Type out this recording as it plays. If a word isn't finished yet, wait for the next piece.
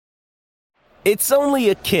It's only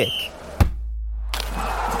a kick,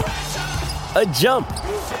 a jump,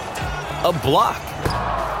 a block.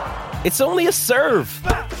 It's only a serve.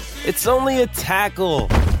 It's only a tackle,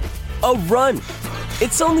 a run.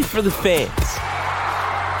 It's only for the fans.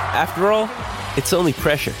 After all, it's only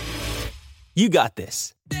pressure. You got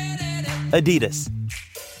this. Adidas.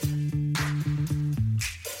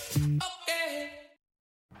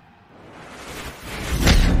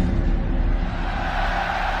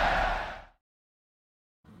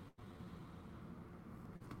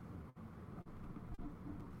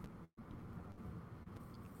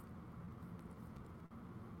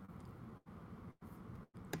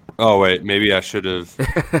 Oh, wait, maybe I should have.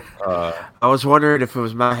 I was wondering if it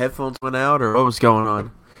was my headphones went out or what was going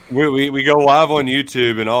on. We go live on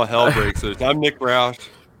YouTube and all hell breaks loose. I'm Nick Roush.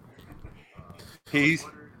 He's.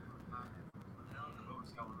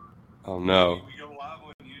 Oh, no.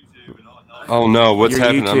 Oh, no. What's Your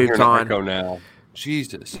happening? I'm YouTube's hearing on. an echo now.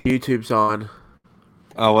 Jesus. YouTube's on.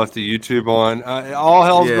 I left the YouTube on. All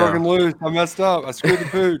hell's Yeah. broken loose. I messed up. I screwed the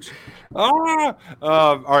pooch. All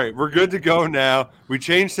right, we're good to go now. We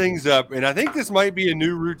changed things up, and I think this might be a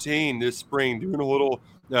new routine this spring, doing a little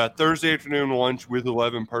Thursday afternoon lunch with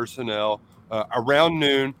 11 personnel around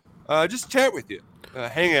noon. Just chat with you.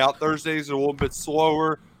 Hang out. Thursdays are a little bit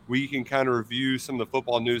slower. We can kind of review some of the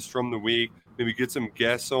football news from the week, maybe get some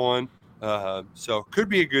guests on. So could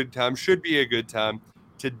be a good time, should be a good time.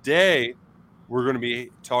 Today, we're going to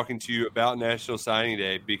be talking to you about National Signing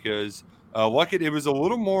Day because it was a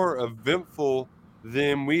little more eventful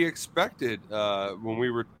than we expected when we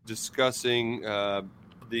were discussing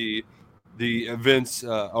the events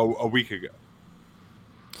a week ago.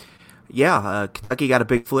 Yeah, Kentucky got a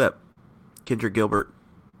big flip. Kendrick Gilbert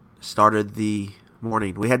started the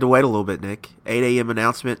morning. We had to wait a little bit, Nick. 8 a.m.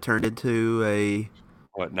 announcement turned into a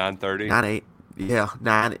 9:30? 9-8. Yeah,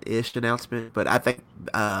 9-ish announcement. But I think,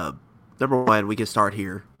 number one, we can start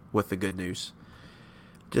here with the good news.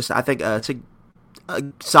 I think it's a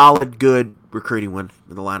solid, good recruiting win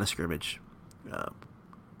in the line of scrimmage.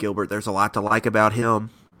 Gilbert, there's a lot to like about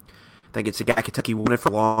him. I think it's a guy Kentucky wanted for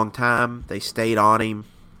a long time. They stayed on him,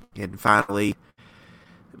 and finally,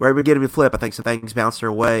 we're able to get him to flip. I think some things bounced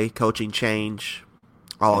their way, coaching change,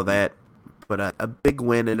 all of that. But a big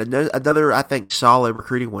win and another, I think, solid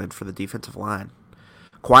recruiting win for the defensive line.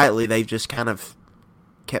 Quietly, they've just kind of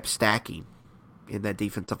kept stacking in that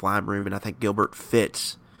defensive line room, and I think Gilbert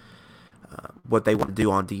fits what they want to do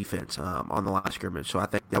on defense on the line of scrimmage. So I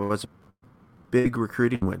think that was a big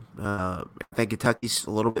recruiting win. I think Kentucky's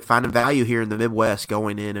a little bit finding value here in the Midwest,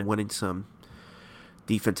 going in and winning some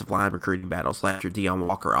defensive line recruiting battles. Last year, Deion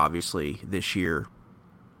Walker, obviously. This year,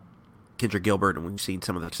 Kendrick Gilbert, and we've seen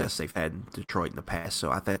some of the success they've had in Detroit in the past.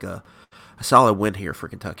 So I think a solid win here for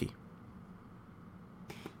Kentucky.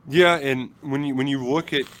 Yeah, and when you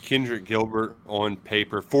look at Kendrick Gilbert on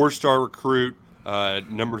paper, 4-star recruit,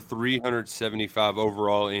 number 375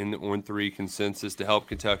 overall in the On3 consensus to help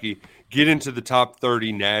Kentucky get into the top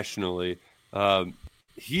 30 nationally.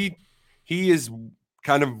 He is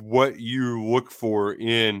kind of what you look for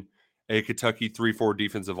in a Kentucky 3-4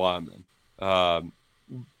 defensive lineman.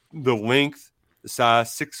 The length, the size,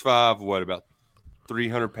 6'5", about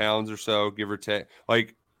 300 pounds or so, give or take.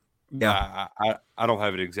 Yeah, I don't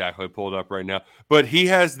have it exactly pulled up right now, but he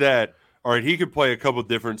has that. All right, he could play a couple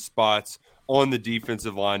different spots on the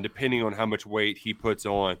defensive line depending on how much weight he puts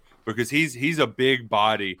on, because he's a big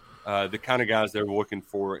body, the kind of guys they're looking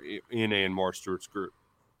for in Anwar Stewart's group.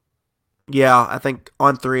 Yeah, I think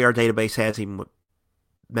On3, our database has him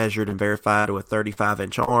measured and verified with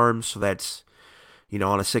 35-inch arms, so that's, on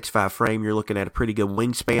a 6'5" frame, you're looking at a pretty good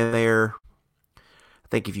wingspan there. I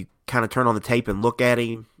think if you kind of turn on the tape and look at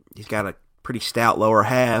him, he's got a pretty stout lower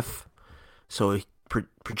half, so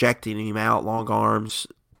projecting him out, long arms,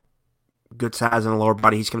 good size in the lower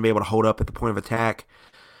body. He's going to be able to hold up at the point of attack.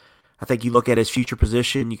 I think you look at his future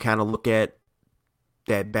position, you kind of look at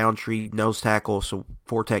that boundary nose tackle, so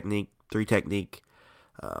 4 technique, 3 technique.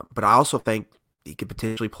 But I also think he could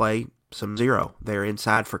potentially play some 0 there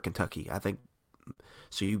inside for Kentucky. I think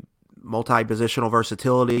so. Multi-positional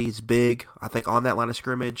versatility is big, I think, on that line of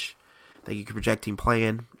scrimmage. I think you can project him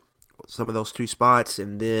playing some of those 2 spots,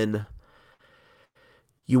 and then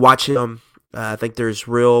you watch him. I think there's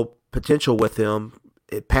real potential with him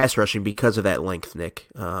at pass rushing because of that length, Nick.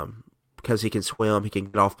 Because he can swim, he can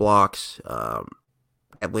get off blocks.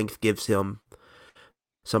 That length gives him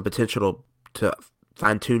some potential to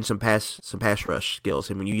fine-tune some pass rush skills.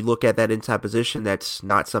 And when you look at that inside position, that's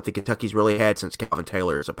not something Kentucky's really had since Calvin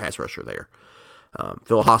Taylor is a pass rusher there.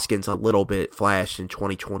 Phil Hoskins a little bit flashed in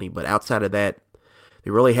 2020, but outside of that,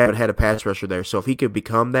 They really haven't had a pass rusher there. So if he could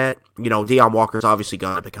become that, Deion Walker's obviously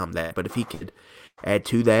going to become that. But if he could add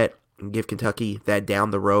to that and give Kentucky that down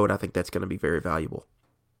the road, I think that's going to be very valuable.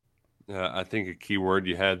 I think a key word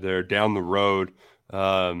you had there, down the road.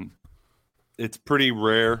 It's pretty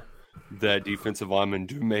rare that defensive linemen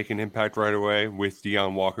do make an impact right away, with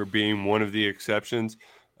Deion Walker being one of the exceptions.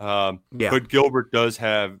 But Gilbert does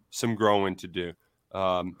have some growing to do.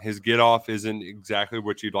 His get-off isn't exactly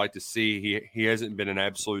what you'd like to see. He hasn't been an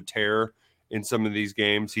absolute terror in some of these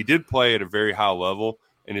games. He did play at a very high level,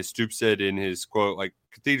 and as Stoops said in his quote, like,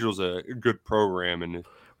 Cathedral's a good program, and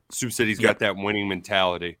Stoops said he's got that winning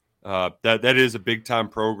mentality. That is a big-time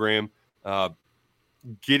program.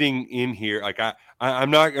 Getting in here, like I'm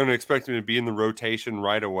not going to expect him to be in the rotation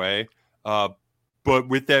right away, but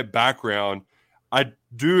with that background, I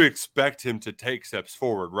do expect him to take steps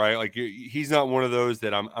forward, right? Like, he's not one of those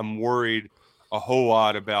that I'm worried a whole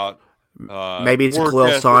lot about. Maybe it's a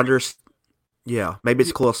Khalil Saunders. Yeah, maybe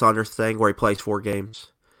it's a Khalil Saunders thing where he plays 4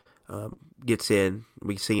 games, gets in,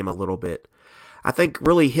 we see him a little bit. I think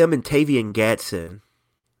really him and Tavian Gadsden.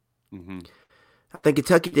 Mm-hmm. I think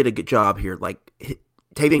Kentucky did a good job here. Like,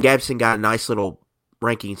 Tavian Gadsden got a nice little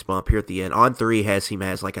rankings bump here at the end. On3 has him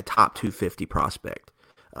as like a top 250 prospect.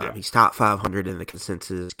 He's top 500 in the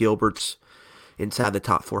consensus. Gilbert's inside the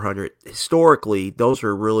top 400. Historically, those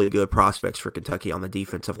are really good prospects for Kentucky on the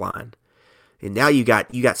defensive line. And now you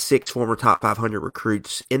got 6 former top 500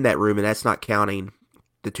 recruits in that room, and that's not counting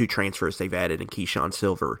the 2 transfers they've added in Keyshawn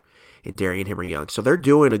Silver and Darian Henry Young. So they're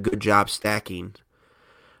doing a good job stacking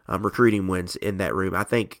recruiting wins in that room. I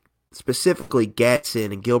think specifically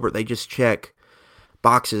Gadsden and Gilbert, they just check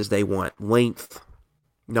boxes they want. Length,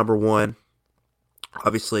 number 1.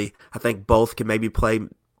 Obviously, I think both can maybe play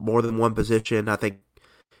more than one position. I think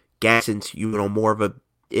Gadsden's more of a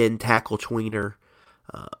in tackle tweener,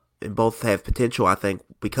 and both have potential, I think,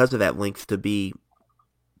 because of that length to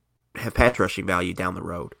have pass rushing value down the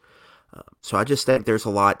road. So I just think there's a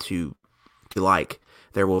lot to like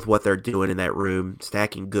there with what they're doing in that room,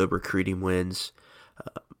 stacking good recruiting wins.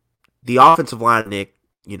 The offensive line, Nick,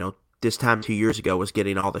 this time 2 years ago was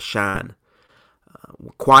getting all the shine.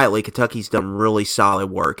 Quietly, Kentucky's done really solid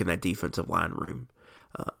work in that defensive line room.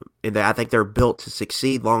 And I think they're built to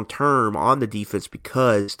succeed long-term on the defense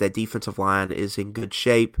because that defensive line is in good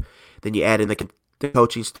shape. Then you add in the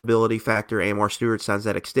coaching stability factor. Amar Stewart signs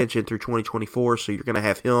that extension through 2024, so you're going to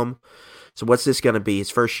have him. So what's this going to be?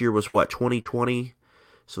 His first year was, 2020?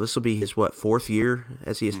 So this will be his, 4th year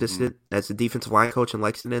as the assistant, as the defensive line coach in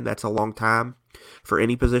Lexington. That's a long time for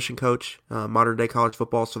any position coach, modern-day college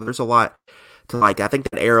football. So there's a lot to like. I think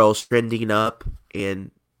that arrow's trending up,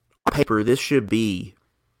 and on paper, this should be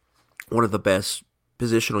one of the best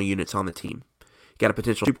positional units on the team. You got a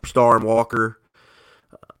potential superstar in Walker.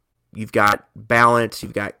 You've got balance.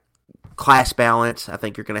 You've got class balance. I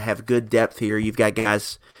think you're going to have good depth here. You've got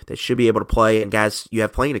guys that should be able to play, and guys you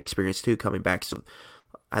have playing experience too coming back. So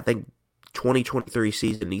I think 2023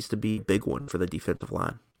 season needs to be a big one for the defensive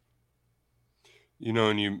line.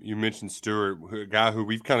 And you mentioned Stewart, a guy who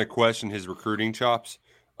we've kind of questioned his recruiting chops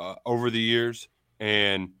over the years,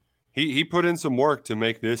 and he put in some work to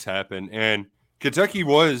make this happen. And Kentucky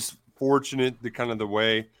was fortunate the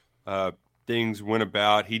way things went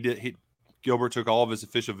about. Gilbert took all of his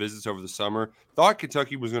official visits over the summer. Thought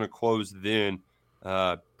Kentucky was going to close then.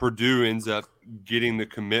 Purdue ends up getting the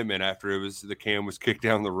commitment after the can was kicked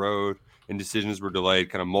down the road and decisions were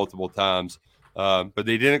delayed kind of multiple times. But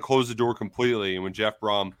they didn't close the door completely. And when Jeff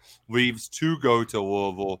Brom leaves to go to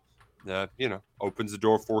Louisville, opens the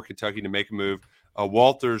door for Kentucky to make a move.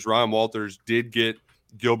 Ryan Walters did get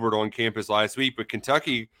Gilbert on campus last week, but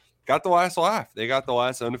Kentucky got the last laugh. They got the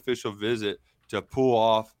last unofficial visit to pull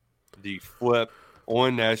off the flip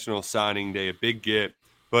on National Signing Day, a big get.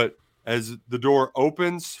 But as the door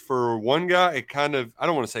opens for one guy, it kind of, I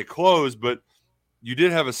don't want to say closed, but you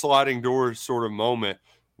did have a sliding door sort of moment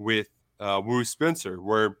with Wu Spencer,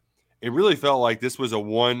 where it really felt like this was a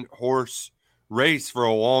one-horse race for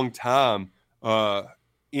a long time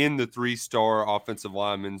in the 3-star offensive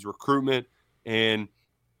lineman's recruitment. And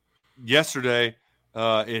yesterday,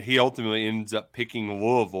 he ultimately ends up picking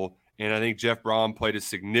Louisville, and I think Jeff Brom played a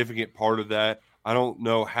significant part of that. I don't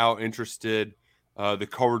know how interested the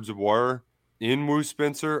Cards were in Wu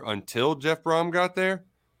Spencer until Jeff Brom got there.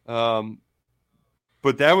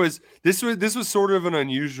 But this was sort of an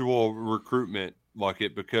unusual recruitment,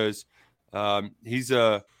 Luckett, because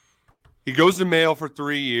he goes to Mail for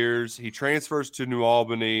 3 years. He transfers to New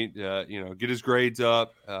Albany, get his grades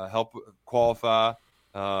up, help qualify.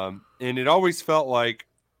 And it always felt like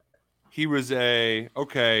he was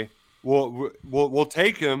we'll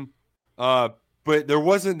take him, but there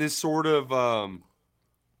wasn't this sort of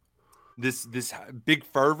this big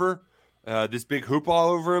fervor, this big hoop all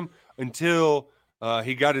over him until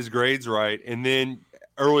he got his grades right, and then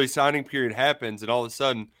early signing period happens, and all of a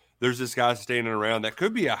sudden there's this guy standing around that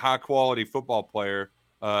could be a high quality football player,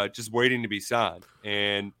 just waiting to be signed.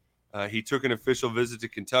 And he took an official visit to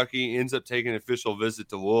Kentucky, ends up taking an official visit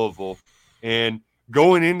to Louisville, and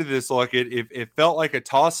going into this, like it felt like a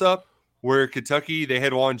toss up where Kentucky, they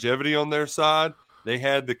had longevity on their side. They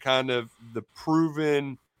had the kind of the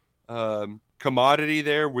proven commodity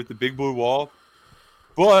there with the big blue wall.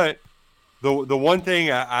 But the one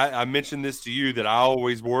thing I mentioned this to you that I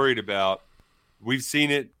always worried about, we've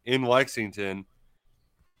seen it in Lexington,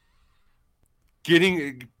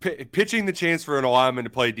 pitching the chance for an alignment to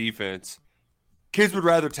play defense. Kids would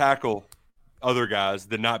rather tackle other guys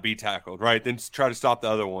than not be tackled, right? Than try to stop the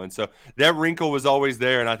other one. So that wrinkle was always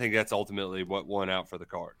there, and I think that's ultimately what won out for the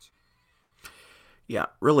Cards. Yeah,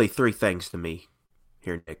 really three things to me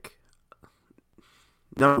here, Nick.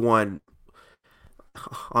 Number one,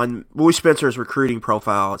 on Louis Spencer's recruiting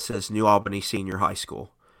profile, it says New Albany Senior High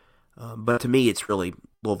School. But to me, it's really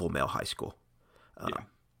Louisville Male High School.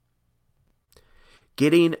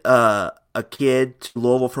 Getting a kid to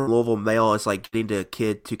Louisville from Louisville Male is like getting a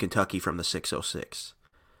kid to Kentucky from the 606.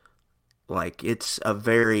 Like, they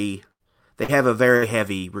have a very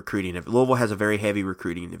heavy recruiting. Louisville has a very heavy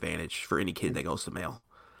recruiting advantage for any kid that goes to Male.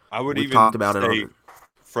 I would We've even talked about say it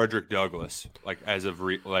Frederick Douglass, like as of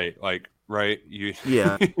late, like, right?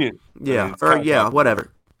 Yeah, yeah, it's or kind yeah, of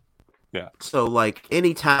whatever. Yeah. So, like,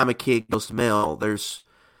 anytime a kid goes to Male,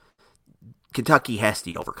 Kentucky has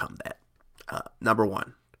to overcome that. Number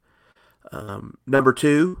one. Number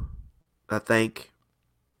two, I think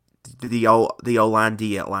the O-line,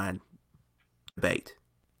 D-line debate.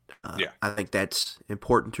 I think that's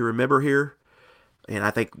important to remember here, and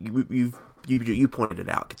I think you pointed it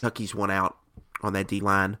out. Kentucky's won out on that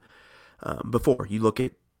D-line before. You look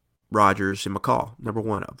at Rogers and McCall, number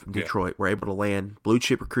one of from Detroit, were able to land blue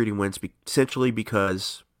chip recruiting wins essentially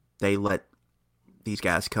because they let these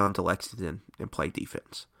guys come to Lexington and play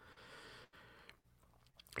defense.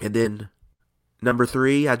 And then number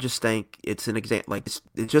three, I just think it's an example. Like it's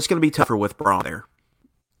just going to be tougher with Braun there,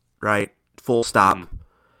 right? Full stop.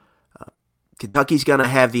 Kentucky's going to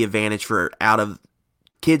have the advantage for out of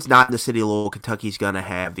kids not in the city of Louisville. Kentucky's going to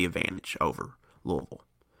have the advantage over Louisville.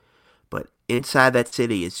 But inside that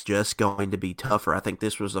city, it's just going to be tougher. I think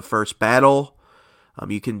this was the first battle.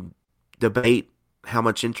 You can debate how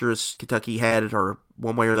much interest Kentucky had, or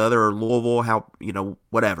one way or the other, or Louisville,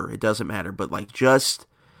 whatever. It doesn't matter. But like just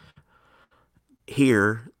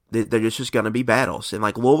here, there's just going to be battles, and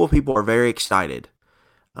like Louisville people are very excited,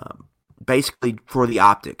 basically for the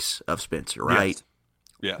optics of Spencer, right?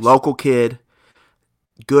 Yes. Local kid,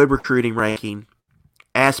 good recruiting ranking,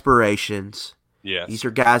 aspirations. Yes. These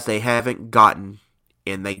are guys they haven't gotten,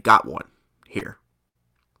 and they got one here.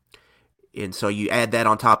 And so you add that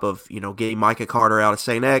on top of, getting Micah Carter out of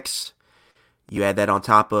St. X. You add that on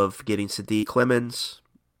top of getting Sadiq Clemens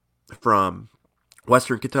from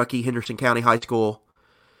Western Kentucky, Henderson County High School.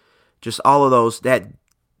 Just all of those,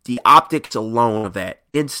 the optics alone of that,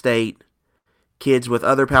 in-state, kids with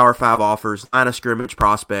other Power 5 offers, line of scrimmage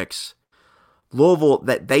prospects. Louisville,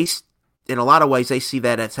 that they, in a lot of ways, they see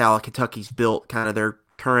that as how Kentucky's built, kind of their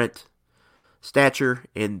current stature,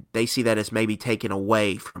 and they see that as maybe taken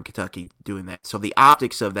away from Kentucky doing that. So the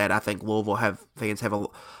optics of that, I think Louisville fans have a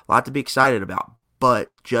lot to be excited about.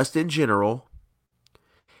 But just in general,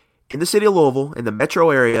 in the city of Louisville, in the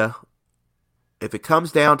metro area, if it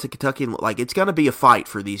comes down to Kentucky, like it's going to be a fight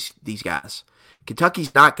for these guys.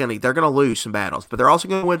 Kentucky's not going to, they're going to lose some battles, but they're also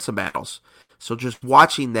going to win some battles. So just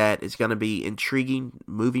watching that is going to be intriguing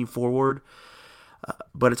moving forward.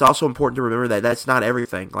 But it's also important to remember that that's not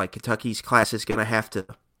everything. Like Kentucky's class is going to have to,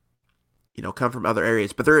 come from other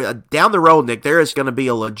areas. But there, down the road, Nick, there is going to be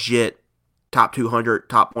a legit top 200,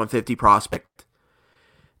 top 150 prospect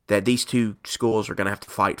that these two schools are going to have to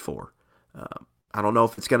fight for. I don't know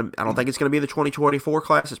if it's going to, I don't think it's going to be the 2024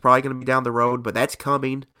 class. It's probably going to be down the road, but that's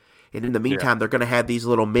coming. And in the meantime, they're going to have these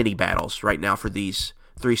little mini battles right now for these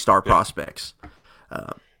 3-star prospects.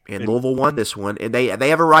 And Louisville won this one, and they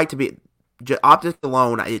have a right to be. Optics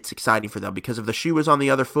alone, it's exciting for them because if the shoe was on the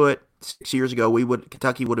other foot 6 years ago,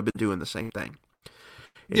 Kentucky would have been doing the same thing.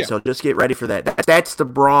 And so just get ready for that. That's the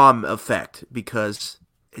Braum effect because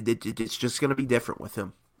it's just going to be different with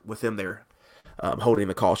him there holding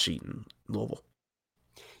the call sheet in Louisville.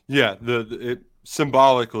 Yeah, it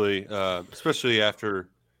symbolically, especially after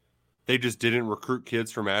they just didn't recruit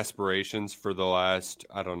kids from aspirations for the last,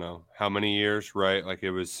 I don't know how many years, right? Like it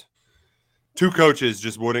was two coaches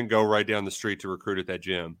just wouldn't go right down the street to recruit at that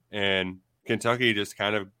gym. And Kentucky just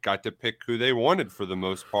kind of got to pick who they wanted for the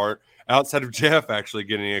most part, outside of Jeff actually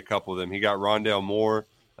getting a couple of them. He got Rondale Moore.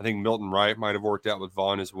 I think Milton Wright might have worked out with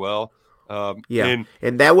Vaughn as well. And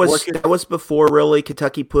that was before really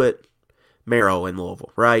Kentucky put Merrill in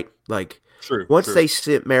Louisville, right? Like once they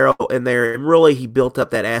sent Merrill in there, and really he built up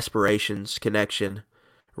that aspirations connection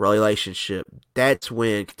relationship. That's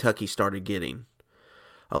when Kentucky started getting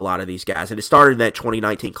a lot of these guys, and it started in that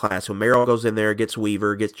 2019 class when Merrill goes in there, gets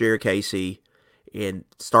Weaver, gets Jared Casey, and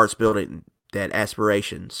starts building that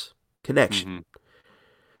aspirations connection. Mm-hmm.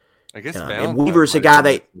 I guess and Weaver's a guy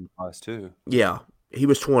that class too. Yeah, he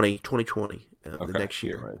was 2020 the next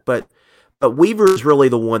year. Right. But Weaver's really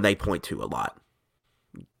the one they point to a lot.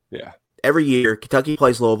 Yeah. Every year, Kentucky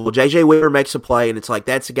plays Louisville. J.J. Weaver makes a play, and it's like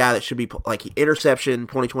that's a guy that should be like interception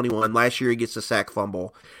 2021. Last year, he gets a sack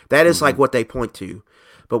fumble. That is like what they point to.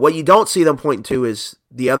 But what you don't see them pointing to is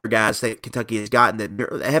the other guys that Kentucky has gotten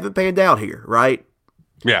that haven't panned out here, right?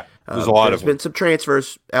 Yeah, there's a lot of them. There's been some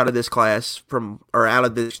transfers out of this class out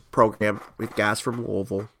of this program with guys from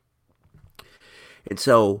Louisville. And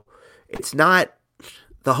so it's not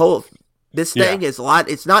the whole – this thing is a lot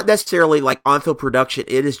 – it's not necessarily like on-field production.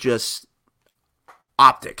 It is just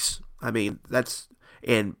optics. I mean, that's –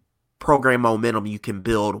 and program momentum you can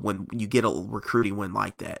build when you get a recruiting win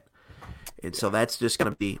like that. And so that's just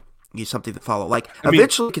going to be something to follow. Like,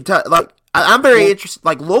 eventually Kentucky – like, I'm very interested.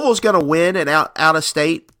 Like, Louisville's going to win an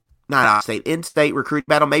in-state recruit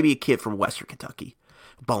battle. Maybe a kid from Western Kentucky,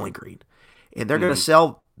 Bowling Green. And they're going to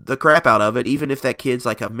sell the crap out of it, even if that kid's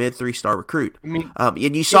like a mid 3-star recruit. And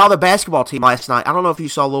you saw the basketball team last night. I don't know if you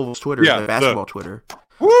saw Louisville's Twitter, the basketball Twitter.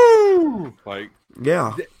 Woo! Like,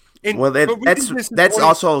 yeah. Well, that's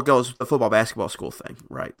also goes with the football basketball school thing,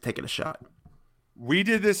 right? Taking a shot. We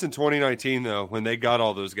did this in 2019, though, when they got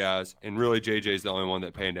all those guys, and really JJ's the only one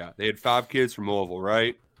that panned out. They had 5 kids from Louisville,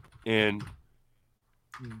 right? And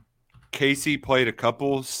Casey played a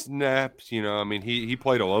couple snaps. He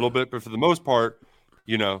played a little bit, but for the most part,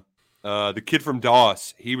 the kid from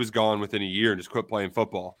Doss, he was gone within a year and just quit playing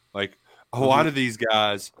football. Like, a lot of these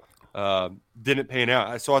guys didn't pan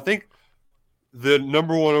out. So I think the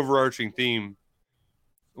number one overarching theme,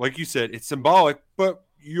 like you said, it's symbolic, but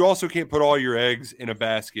you also can't put all your eggs in a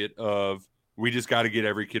basket of we just got to get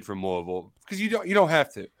every kid from Louisville because you don't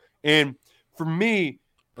have to. And for me,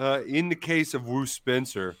 in the case of Wu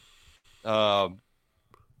Spencer,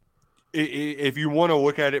 if you want to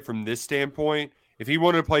look at it from this standpoint, if he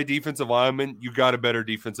wanted to play defensive lineman, you got a better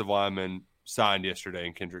defensive lineman signed yesterday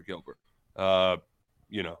in Kendrick Gilbert. Why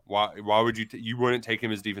would you wouldn't take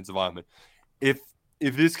him as defensive lineman? If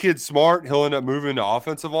this kid's smart, he'll end up moving to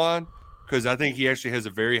offensive line. Because I think he actually has a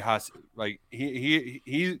very high, like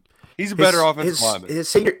he's a better offensive lineman.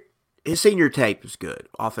 His senior tape is good.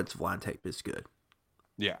 Offensive line tape is good.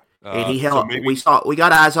 Yeah, and he held. So we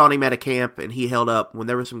got eyes on him at a camp, and he held up when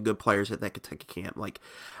there were some good players at that Kentucky camp. Like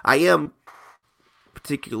I am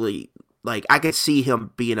particularly like I could see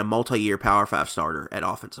him being a multi-year Power 5 starter at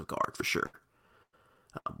offensive guard for sure.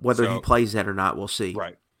 Whether he plays that or not, we'll see.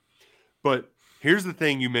 Right, but. Here's the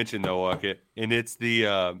thing you mentioned, though, Luckett, and it's the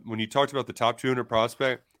when you talked about the top 200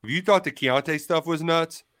 prospect, if you thought the Keontae stuff was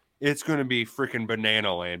nuts, it's going to be freaking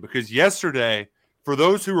banana land. Because yesterday, for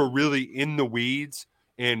those who are really in the weeds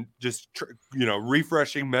and just,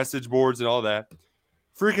 refreshing message boards and all that,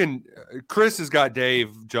 freaking Chris has got Dave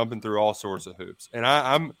jumping through all sorts of hoops. And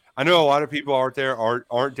I know a lot of people out there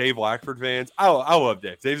aren't Dave Lackford fans. I love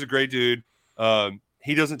Dave. Dave's a great dude.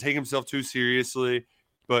 He doesn't take himself too seriously.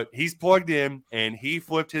 But he's plugged in, and he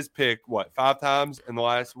flipped his pick, 5 times in the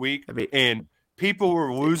last week? And people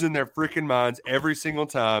were losing their freaking minds every single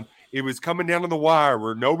time. It was coming down to the wire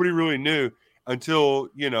where nobody really knew until,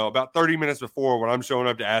 about 30 minutes before when I'm showing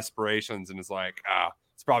up to aspirations, and it's like,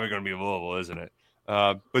 it's probably going to be Louisville, isn't it?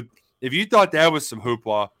 But if you thought that was some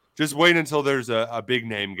hoopla, just wait until there's a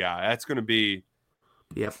big-name guy. That's going to be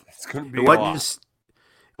 – Yep. It's going to be it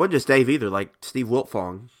wasn't just Dave either. Like, Steve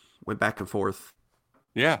Wiltfong went back and forth.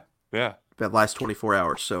 Yeah. That last 24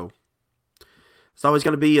 hours. So it's always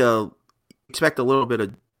going to be expect a little bit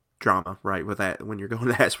of drama, right, with that when you're going to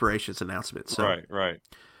the aspirations announcement. So right.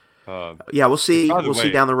 We'll see. We'll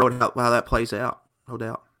see down the road how that plays out. No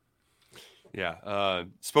doubt. Yeah.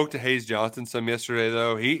 Spoke to Hayes Johnson some yesterday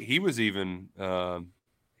though. He was even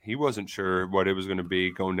he wasn't sure what it was going to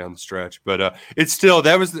be going down the stretch, but it's still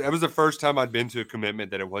that was the first time I'd been to a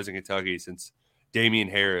commitment that it wasn't Kentucky since Damian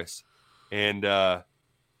Harris, and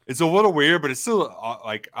it's a little weird, but it's still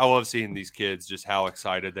like I love seeing these kids just how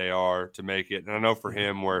excited they are to make it. And I know for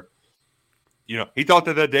him where, he thought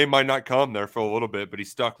that day might not come there for a little bit, but he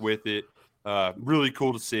stuck with it. Really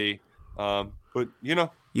cool to see. But You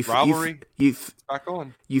rivalry you back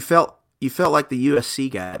on. you felt like the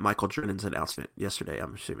USC guy at Michael Drenan's announcement yesterday.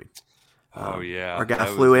 I'm assuming. Yeah, Our guy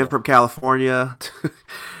flew in from California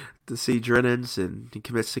to see Drenan's, and he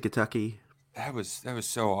commits to Kentucky. That was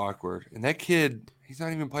so awkward. And that kid, he's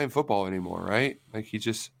not even playing football anymore, right? Like he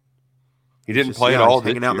didn't play at all this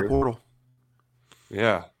hanging out year. in the portal.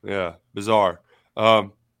 Yeah, bizarre.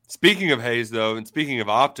 Speaking of Hayes, though, and speaking of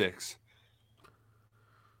optics,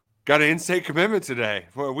 got an in-state commitment today.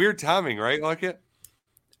 Weird timing, right, Luckett?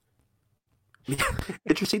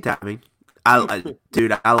 Interesting timing.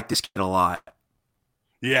 Dude, I like this kid a lot.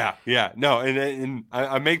 Yeah. No, and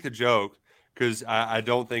I make the joke because I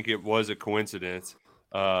don't think it was a coincidence.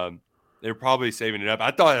 They're probably saving it up.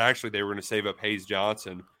 I thought actually they were going to save up Hayes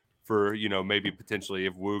Johnson for, maybe potentially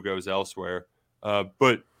if Wu goes elsewhere.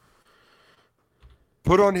 But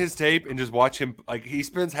put on his tape and just watch him. Like he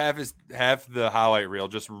spends half the highlight reel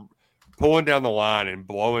just pulling down the line and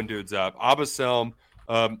blowing dudes up. Abaselm,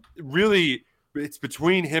 really, it's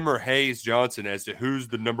between him or Hayes Johnson as to who's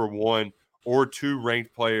the number 1 or 2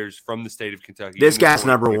 ranked players from the state of Kentucky. This guy's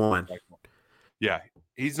number 1. Yeah,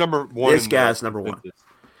 he's number 1. This guy's number 1.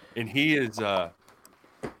 And he is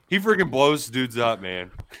he freaking blows dudes up, man.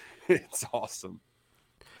 It's awesome.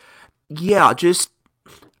 Yeah, just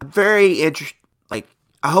very interesting. Like,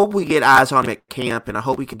 I hope we get eyes on him at camp, and I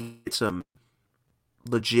hope we can get some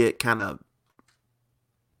legit kind of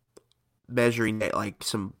measuring, like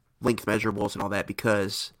some length measurables and all that,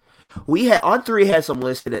 because On3 has him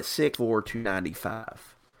listed at 6'4",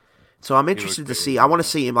 295. So I'm interested to see. I want to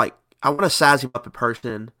see him, like, I want to size him up in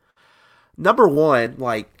person. Number 1,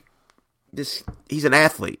 like, he's an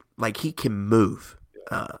athlete. Like, he can move.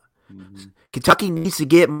 Kentucky needs to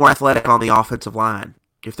get more athletic on the offensive line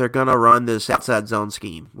if they're going to run this outside zone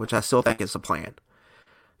scheme, which I still think is the plan.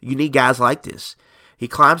 You need guys like this. He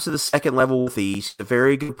climbs to the second level with ease. He's a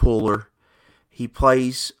very good puller. He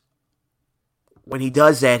plays. When he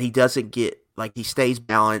does that, he doesn't get, like, he stays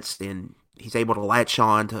balanced and he's able to latch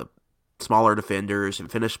on to smaller defenders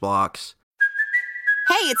and finish blocks.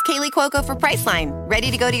 Hey, it's Kaylee Cuoco for Priceline.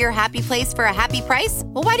 Ready to go to your happy place for a happy price?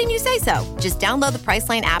 Well, why didn't you say so? Just download the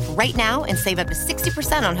Priceline app right now and save up to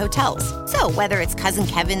 60% on hotels. So whether it's Cousin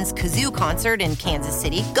Kevin's Kazoo Concert in Kansas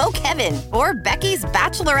City, go Kevin, or Becky's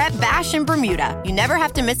Bachelorette Bash in Bermuda, you never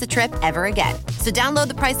have to miss a trip ever again. So download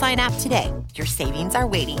the Priceline app today. Your savings are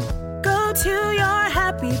waiting. Go to your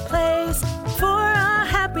happy place for a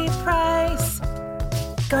happy price.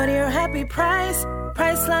 Go to your happy price,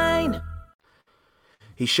 Priceline.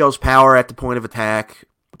 He shows power at the point of attack,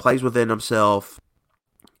 plays within himself.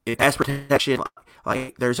 In pass protection,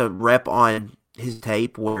 like, there's a rep on his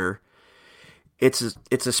tape where it's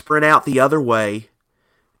a sprint out the other way.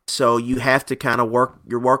 So you have to kind of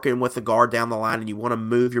you're working with the guard down the line, and you want to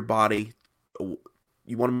move your body.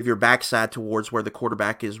 You want to move your backside towards where the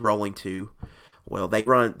quarterback is rolling to. Well,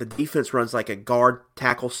 the defense runs like a guard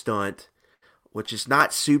tackle stunt, which is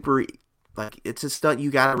not super, like, it's a stunt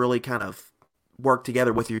you got to really kind of work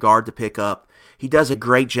together with your guard to pick up. He does a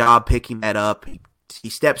great job picking that up. He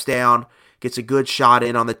steps down, gets a good shot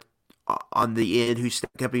in on the end who's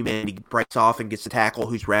stepping in. He breaks off and gets the tackle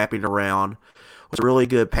who's wrapping around. It was a really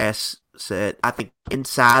good pass set. I think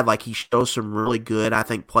inside, like, he shows some really good, I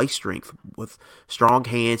think, play strength with strong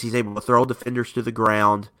hands. He's able to throw defenders to the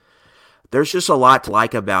ground. There's just a lot to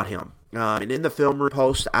like about him. And in the film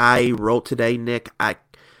post I wrote today, Nick, I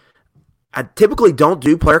typically don't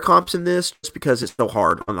do player comps in this just because it's so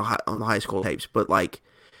hard on the high school tapes. But, like,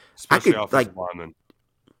 especially I could, like, lineman.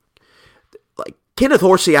 Like, Kenneth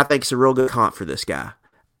Horsey, I think, is a real good comp for this guy.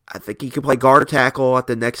 I think he can play guard or tackle at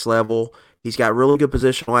the next level. He's got really good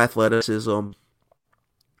positional athleticism.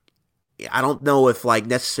 I don't know if, like,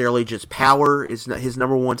 necessarily just power is his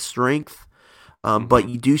number 1 strength. But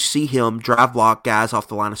you do see him drive block guys off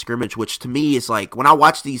the line of scrimmage, which to me is like, when I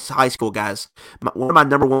watch these high school guys, one of my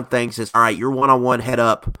number 1 things is, all right, you're one-on-one head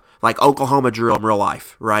up, like Oklahoma drill in real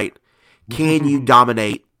life, right? Can you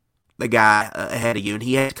dominate the guy ahead of you? And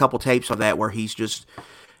he has a couple tapes on that where he's just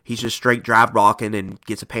straight drive blocking and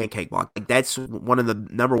gets a pancake block. Like, that's one of the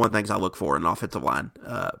number 1 things I look for in an offensive line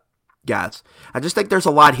guys. I just think there's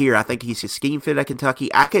a lot here. I think he's a scheme fit at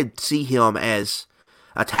Kentucky. I could see him as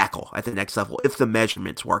a tackle at the next level if the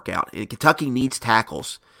measurements work out. And Kentucky needs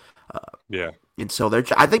tackles. Yeah. And so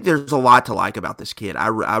I think there's a lot to like about this kid. I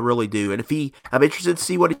really do. And I'm interested to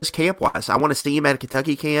see what his camp was. I want to see him at a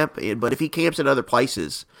Kentucky camp, but if he camps in other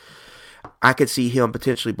places, I could see him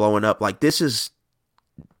potentially blowing up. Like, this is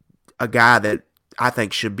a guy that I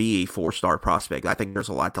think should be a 4-star prospect. I think there's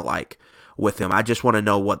a lot to like with him. I just want to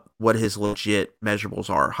know what his legit measurables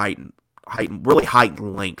are, height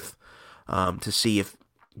heightened length to see if,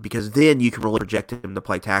 because then you can really project him to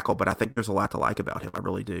play tackle. But I think there's a lot to like about him. I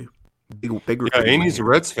really do. Big Yeah, and he's a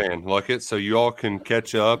Reds fan, like it, so you all can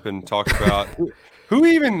catch up and talk about who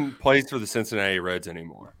even plays for the Cincinnati Reds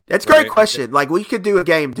anymore. That's a great question. Like, we could do a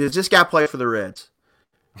game. Does this guy play for the Reds?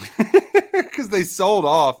 Because they sold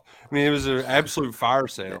off. I mean, it was an absolute fire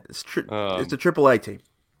sale. It's a AAA team.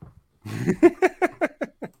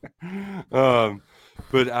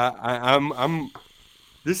 But I'm.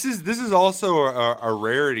 This is also a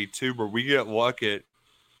rarity too, where we get luck at.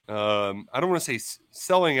 I don't want to say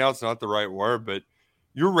selling out's not the right word, but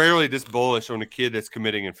you're rarely this bullish on a kid that's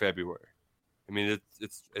committing in February. I mean,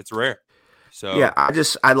 it's rare. So yeah,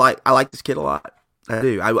 I like this kid a lot. I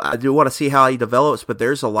do. I do want to see how he develops, but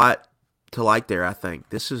there's a lot to like there. I think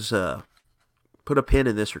this is put a pin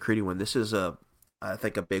in this recruiting one. This is I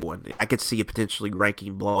think a big one. I could see a potentially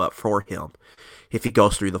ranking blow up for him if he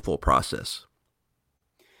goes through the full process.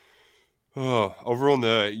 Oh, over on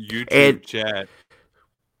the YouTube chat.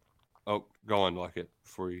 Oh, go on, like it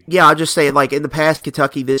for you. Yeah, I'll just say, like, in the past,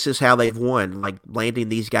 Kentucky, this is how they've won. Like, landing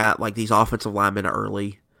these guys, like these offensive linemen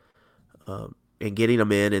early, and getting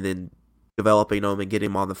them in, and then developing them and getting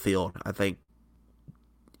them on the field. I think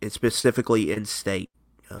it's specifically in state,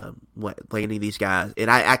 landing these guys, and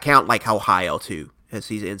I count like Ohio too as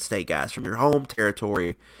these in-state guys from your home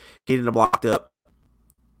territory, getting them locked up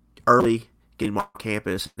early, getting them on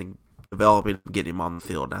campus, and developing, getting him on the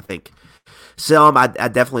field. And I think I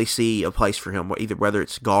definitely see a place for him, whether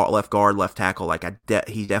it's left guard, left tackle. Like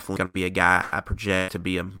he's definitely going to be a guy I project to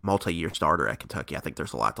be a multi-year starter at Kentucky. I think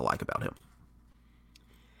there's a lot to like about him.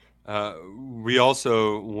 We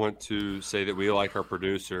also want to say that we like our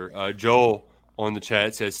producer. Joel on the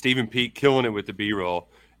chat says, Stephen Peak killing it with the B-roll.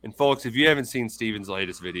 And folks, if you haven't seen Stephen's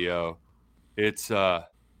latest video, it's some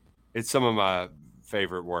of my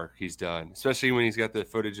favorite work he's done, especially when he's got the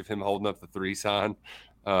footage of him holding up the 3 sign.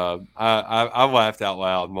 I laughed out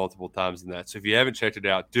loud multiple times in that. So if you haven't checked it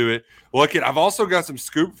out, do it. Look, I've also got some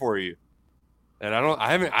scoop for you, and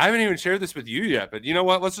I haven't even shared this with you yet. But you know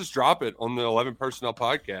what? Let's just drop it on the 11 Personnel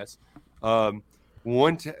podcast.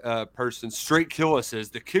 One person, Straight Killa, says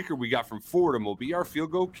the kicker we got from Fordham will be our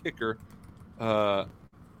field goal kicker, or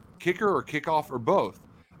kickoff or both.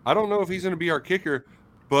 I don't know if he's going to be our kicker,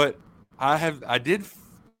 but I did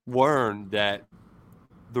learn that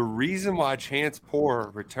the reason why Chance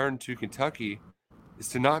Poore returned to Kentucky is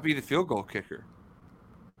to not be the field goal kicker.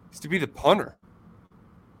 It's to be the punter.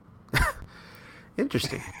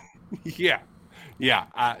 Interesting. Yeah.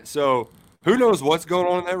 So who knows what's going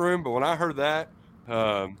on in that room, but when I heard that,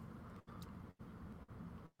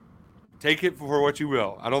 take it for what you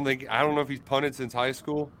will. I don't know if he's punted since high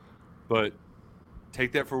school, but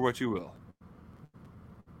take that for what you will.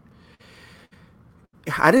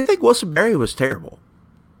 I didn't think Wilson Berry was terrible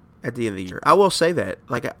at the end of the year. I will say that.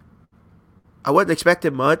 Like, I wasn't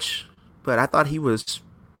expecting much, but I thought he was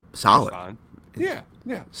solid. Fine. Yeah.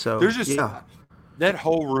 So there's just that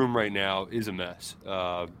whole room right now is a mess.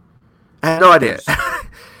 I had no idea.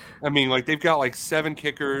 I mean, like, they've got like 7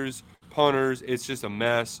 kickers, punters. It's just a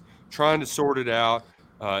mess. Trying to sort it out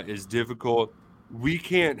is difficult. We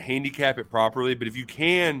can't handicap it properly, but if you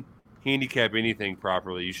can handicap anything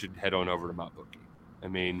properly, you should head on over to MyBookie. I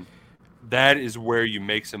mean, that is where you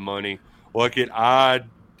make some money. Look, I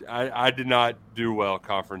did not do well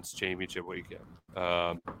conference championship weekend.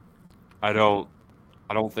 I don't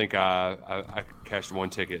think I cashed one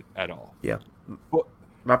ticket at all. Yeah,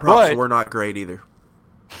 my props were not great either.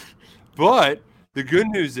 But the good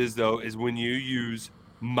news is when you use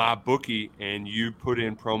MyBookie and you put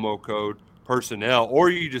in promo code personnel, or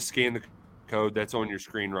you just scan the code that's on your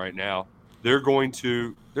screen right now, they're going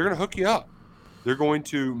to hook you up. They're going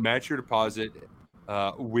to match your deposit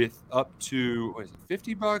with up to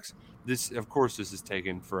 $50. This is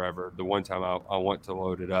taking forever. The one time I want to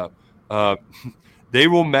load it up, they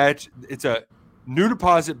will match. It's a new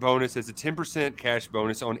deposit bonus. It's a 10% cash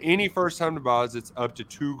bonus on any first-time deposits up to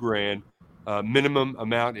 $2,000. Minimum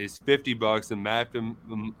amount is $50. The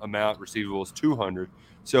maximum amount receivable is $200.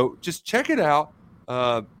 So just check it out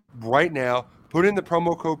right now. Put in the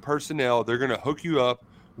promo code personnel. They're going to hook you up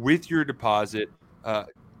with your deposit.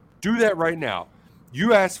 Do that right now.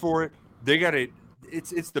 You asked for it. They got it.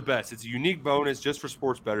 It's the best. It's a unique bonus just for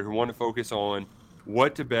sports bettors who want to focus on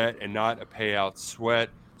what to bet and not a payout sweat.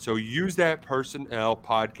 So use that personnel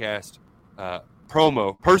podcast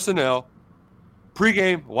promo. Personnel,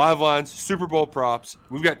 pregame, live lines, Super Bowl props.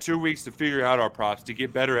 We've got 2 weeks to figure out our props to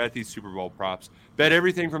get better at these Super Bowl props. Bet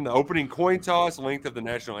everything from the opening coin toss, length of the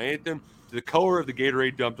national anthem, to the color of the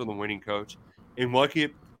Gatorade dumped on the winning coach. And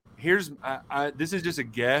lucky, this is just a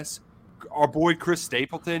guess. our boy Chris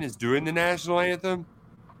Stapleton is doing the national anthem,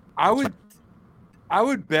 I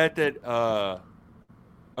would bet that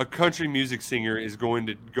a country music singer is going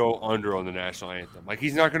to go under on the national anthem. Like,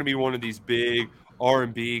 he's not going to be one of these big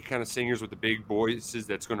R&B kind of singers with the big voices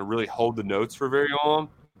that's going to really hold the notes for very long.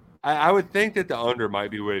 I would think that the under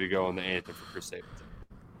might be the way to go on the anthem for Chris Stapleton.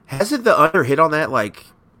 Hasn't the under hit on that like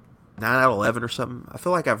 9 out of 11 or something? I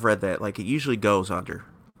feel like I've read that. Like, it usually goes under.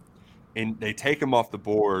 And they take him off the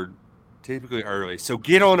board typically early. So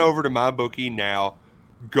get on over to MyBookie now.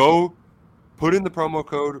 Go put in the promo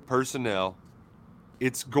code personnel.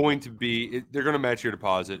 It's going to be they're going to match your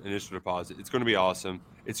initial deposit. It's going to be awesome.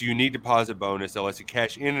 It's a unique deposit bonus that lets you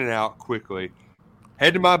cash in and out quickly.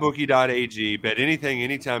 Head to mybookie.ag. Bet anything,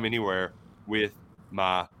 anytime, anywhere with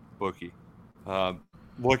MyBookie.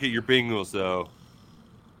 Look at your Bengals, though.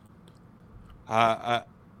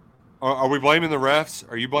 Are we blaming the refs?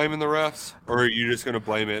 Are you blaming the refs? Or are you just going to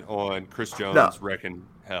blame it on Chris Jones wrecking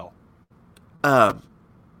hell?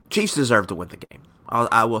 Chiefs deserve to win the game.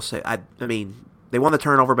 I will say. I mean, they won the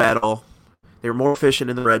turnover battle. They were more efficient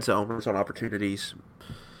in the red zone on opportunities.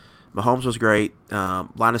 Mahomes was great.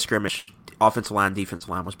 Line of scrimmage, offensive line, defensive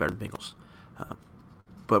line was better than Bengals.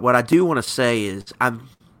 But what I do want to say is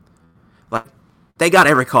they got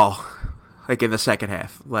every call, like, in the second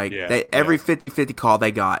half. Like, every 50-50 call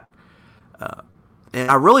they got. And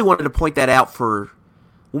I really wanted to point that out for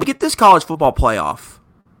when we get this college football playoff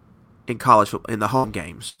in the home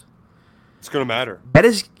games. It's going to matter. That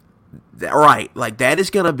is right. Like, that is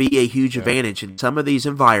going to be a huge advantage in some of these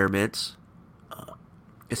environments,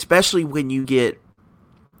 especially when you get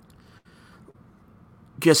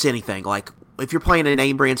just anything. Like, if you're playing a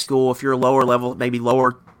name brand school, if you're a lower level, maybe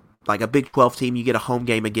lower, like a Big 12 team, you get a home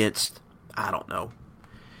game against, I don't know,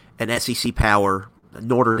 an SEC power,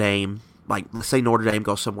 Notre Dame. Like, let's say Notre Dame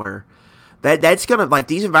goes somewhere. That's going to, like,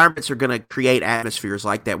 these environments are going to create atmospheres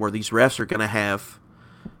like that where these refs are going to have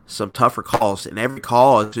some tougher calls. And every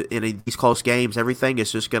call in these close games, everything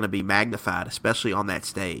is just going to be magnified, especially on that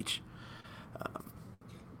stage.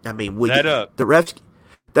 I mean, the refs,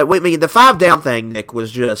 the 5 down thing, Nick,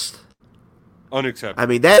 was just unacceptable. I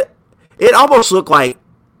mean, it almost looked like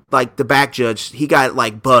the back judge, he got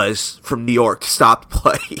like Buzz from New York to stop the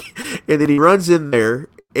play. And then he runs in there,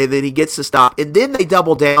 and then he gets to stop. And then they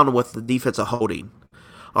double down with the defensive holding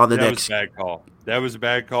on the next. That was a bad call. That was a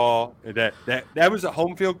bad call. That was a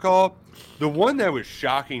home field call. The one that was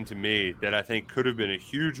shocking to me that I think could have been a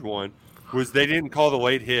huge one was they didn't call the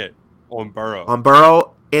late hit on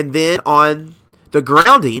Burrow. And then on the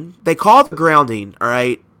grounding, they called the grounding, all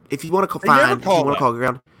right? If you want to call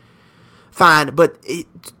grounding. Fine, but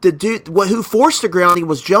the dude who forced the grounding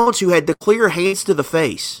was Jones, who had the clear hands to the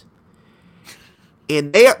face,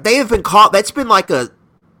 and they have been called. That's been like an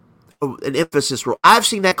emphasis rule. I've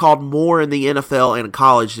seen that called more in the NFL and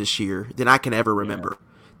college this year than I can ever remember.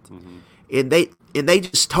 Yeah. Mm-hmm. And they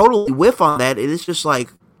just totally whiff on that, and it's just like,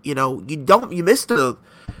 you don't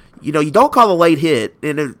call a late hit,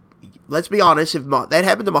 and let's be honest, if that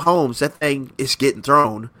happened to Mahomes, that thing is getting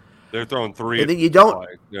thrown. They're throwing 3, and then you don't.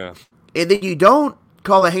 And then you don't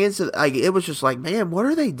call the hands. Like, it was just like, man, what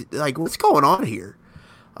are they like? What's going on here?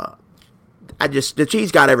 The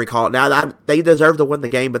Chiefs got every call. Now they deserve to win the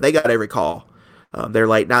game, but they got every call. They're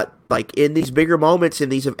like not like in these bigger moments in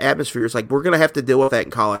these atmospheres. Like, we're gonna have to deal with that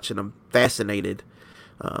in college, and I'm fascinated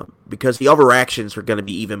because the overreactions are going to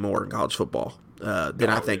be even more in college football than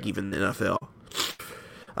I think even the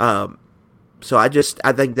NFL. So I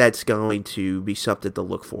think that's going to be something to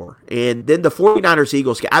look for. And then the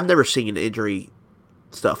 49ers-Eagles game, I've never seen injury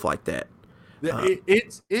stuff like that.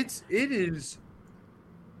 It is.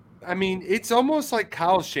 I mean, it's almost like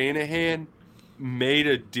Kyle Shanahan made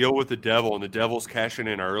a deal with the devil, and the devil's cashing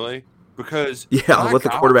in early because with the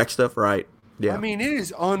quarterback stuff, right? Yeah, I mean, it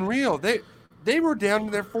is unreal. They were down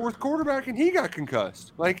to their 4th quarterback, and he got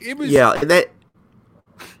concussed. Like, it was and that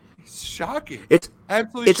it's shocking. It's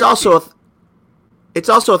absolutely. It's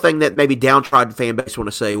also a thing that maybe downtrodden fan base want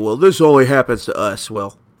to say, well, this only happens to us.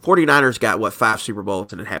 Well, 49ers got, 5 Super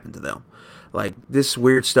Bowls, and it happened to them. Like, this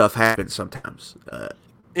weird stuff happens sometimes.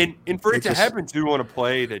 And for it to happen, too, on a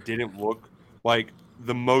play that didn't look like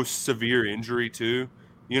the most severe injury, too.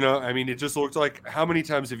 I mean, it just looks like, how many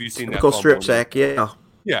times have you seen that? Typical strip sack, yeah.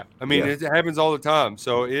 Yeah, I mean, it happens all the time.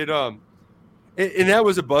 So, and that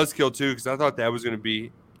was a buzzkill, too, because I thought that was going to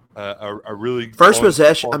be a really first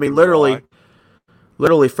possession. I mean, literally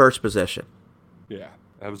first possession. Yeah,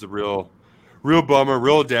 that was a real bummer,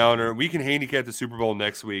 real downer. We can handicap the Super Bowl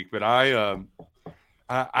next week, but I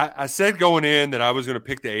said going in that I was going to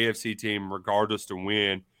pick the AFC team regardless to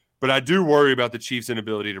win, but I do worry about the Chiefs'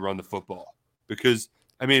 inability to run the football because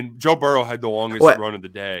I mean, Joe Burrow had the longest run of the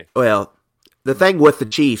day. Well, the thing with the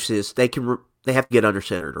Chiefs is they have to get under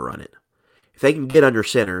center to run it. If they can get under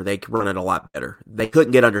center, they can run it a lot better. They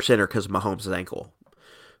couldn't get under center because of Mahomes' ankle.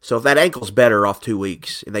 So if that ankle's better off 2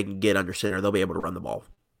 weeks and they can get under center, they'll be able to run the ball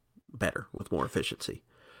better with more efficiency.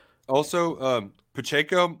 Also,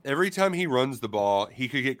 Pacheco, every time he runs the ball, he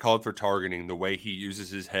could get called for targeting the way he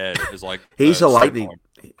uses his head as like he's a lightning.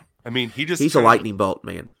 I mean, he's a lightning bolt,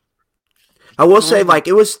 man. I will say, like,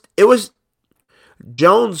 it was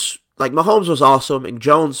Jones, like, Mahomes was awesome, and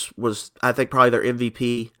Jones was, I think, probably their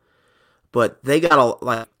MVP. But they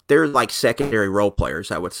got they're like secondary role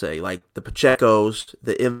players, I would say. Like the Pachecos,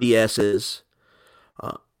 the MVSs,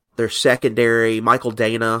 they're secondary. Michael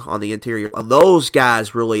Dana on the interior. Those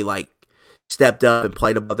guys really like stepped up and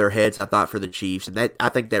played above their heads, I thought, for the Chiefs. And I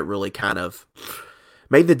think that really kind of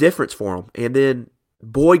made the difference for them. And then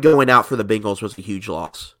Boyd going out for the Bengals was a huge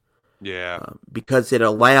loss. Yeah. Because it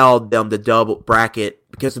allowed them to double bracket.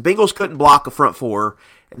 Because the Bengals couldn't block a front four.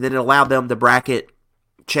 And then it allowed them to bracket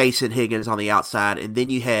Chase and Higgins on the outside, and then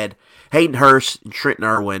you had Hayden Hurst and Trenton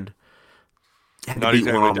Irwin had to beat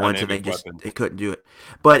one-on-ones, and they couldn't do it.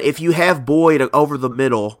 But if you have Boyd over the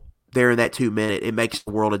middle there in that 2 minute, it makes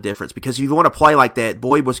a world of difference. Because if you want to play like that,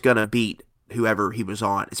 Boyd was going to beat whoever he was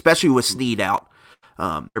on, especially with Snead out,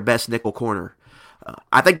 their best nickel corner.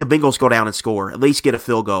 I think the Bengals go down and score, at least get a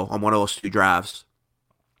field goal on one of those 2 drives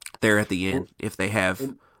there at the end if they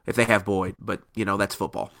have Boyd. But, you know, that's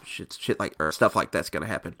football. Shit like, or stuff like that's going to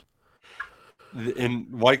happen. And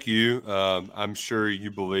like you, I'm sure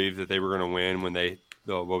you believe that they were going to win when they,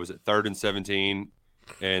 3rd and 17,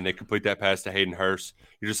 and they complete that pass to Hayden Hurst.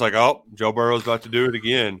 You're just like, oh, Joe Burrow's about to do it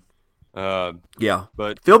again. Yeah.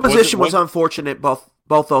 But field position was unfortunate, both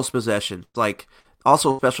those possessions. Like,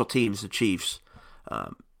 also special teams, the Chiefs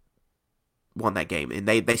won that game, and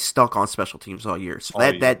they stunk on special teams all year. So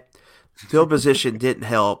that field position didn't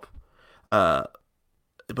help.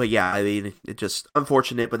 But yeah, I mean, it's just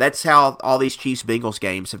unfortunate. But that's how all these Chiefs-Bengals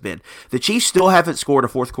games have been. The Chiefs still haven't scored a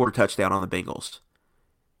fourth quarter touchdown on the Bengals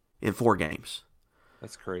in 4 games.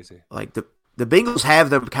 That's crazy. Like the Bengals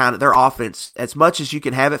have them kind of their offense as much as you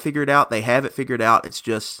can have it figured out. They have it figured out. It's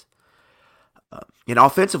just, and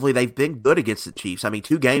offensively they've been good against the Chiefs. I mean,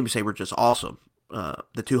 2 games they were just awesome.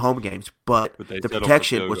 The 2 home games, but the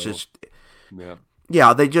protection was just,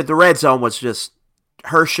 the red zone was just.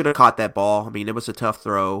 Hurst should have caught that ball. I mean, it was a tough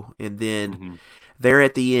throw. And then there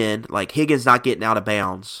at the end, like Higgins not getting out of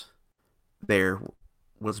bounds there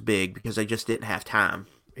was big because they just didn't have time.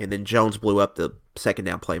 And then Jones blew up the second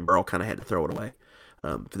down play, and Burrow kind of had to throw it away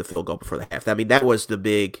for the field goal before the half. I mean, that was the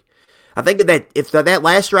big – I think that if that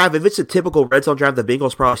last drive, if it's a typical red zone drive, the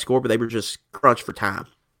Bengals probably scored, but they were just crunched for time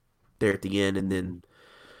there at the end. And then –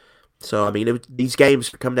 so, I mean, these games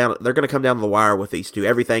come down. They're going to come down to the wire with these 2.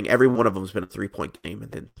 Every one of them has been a 3-point game,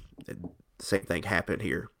 and then the same thing happened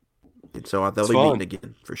here. And so they'll be meeting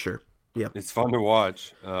again for sure. Yeah, it's fun to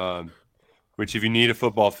watch. Which, if you need a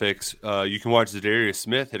football fix, you can watch Zadarius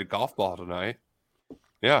Smith hit a golf ball tonight.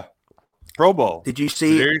 Yeah, Pro Bowl. Did you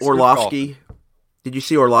see Orlovsky? Did you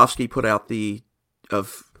see Orlovsky put out Zadarius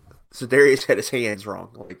had his hands wrong?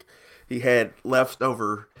 Like he had left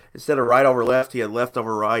over. Instead of right over left, he had left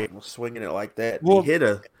over right and was swinging it like that. Well,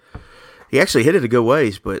 he actually hit it a good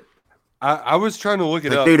ways, but I was trying to look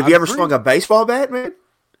it up. Dude, have you ever swung a baseball bat, man?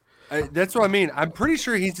 That's what I mean. I'm pretty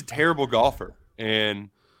sure he's a terrible golfer. And,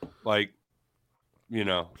 like, you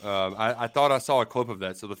know, I thought I saw a clip of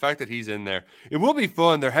that. So the fact that he's in there, it will be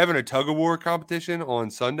fun. They're having a tug-of-war competition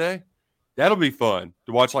on Sunday. That'll be fun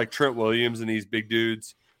to watch, like, Trent Williams and these big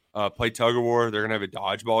dudes play tug-of-war. They're going to have a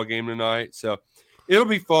dodgeball game tonight. So it'll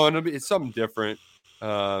be fun. It's something different.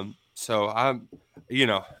 So I'm, you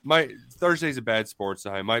know, Thursday's a bad sports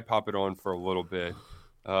night. I might pop it on for a little bit,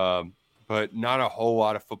 but not a whole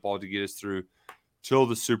lot of football to get us through till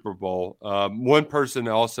the Super Bowl. One person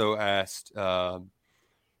also asked,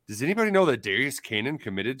 does anybody know that Darius Cannon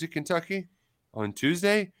committed to Kentucky on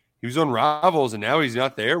Tuesday? He was on Rivals, and now he's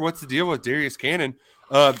not there. What's the deal with Darius Cannon?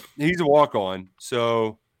 He's a walk-on,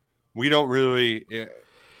 so we don't really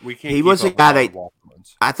we can't. He was a guy that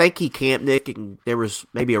I think he camped, Nick, and there was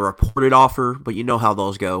maybe a reported offer, but you know how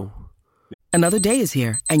those go. Another day is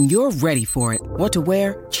here, and you're ready for it. What to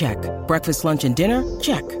wear? Check. Breakfast, lunch, and dinner?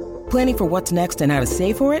 Check. Planning for what's next and how to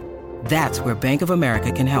save for it? That's where Bank of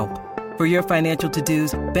America can help. For your financial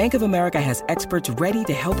to-dos, Bank of America has experts ready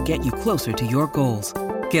to help get you closer to your goals.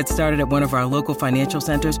 Get started at one of our local financial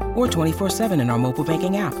centers or 24/7 in our mobile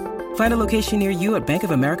banking app. Find a location near you at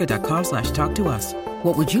bankofamerica.com/talktous.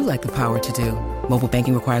 What would you like the power to do? Mobile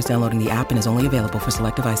banking requires downloading the app and is only available for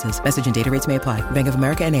select devices. Message and data rates may apply. Bank of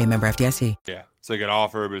America N.A., member FDIC. Yeah, it's like an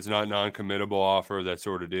offer, but it's not non-committable offer, that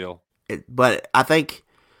sort of deal. But I think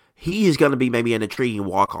he is going to be maybe an intriguing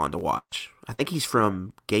walk-on to watch. I think he's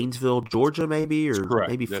from Gainesville, Georgia, maybe, or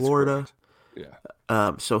maybe Florida. Correct.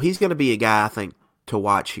 Yeah. So he's going to be a guy, I think, to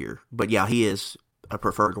watch here. But, yeah, he is a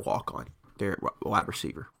preferred walk-on there at wide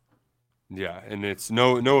receiver. Yeah, and it's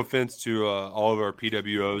no offense to all of our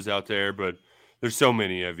PWOs out there, but there's so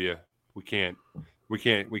many of you. We can't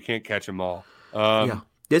catch them all. Yeah.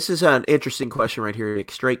 This is an interesting question right here.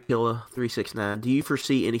 Straight Killa 369. Do you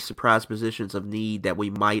foresee any surprise positions of need that we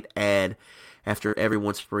might add after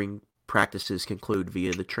everyone's spring practices conclude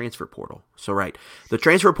via the transfer portal? So, right, the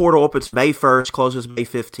transfer portal opens May 1st, closes May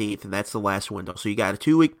 15th, and that's the last window. So you got a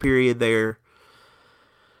 2-week period there.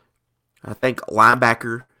 I think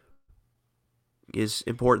linebacker is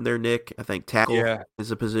important there, Nick. I think tackle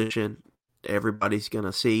is a position everybody's going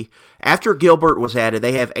to see. After Gilbert was added,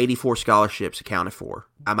 they have 84 scholarships accounted for,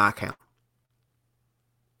 by my count.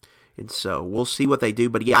 And so we'll see what they do.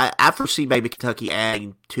 But, yeah, I foresee maybe Kentucky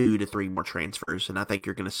adding 2 to 3 more transfers, and I think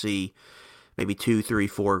you're going to see maybe 2, 3,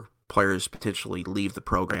 4 players potentially leave the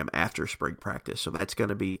program after spring practice. So that's going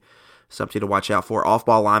to be something to watch out for.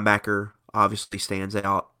 Off-ball linebacker obviously stands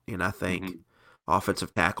out, and I think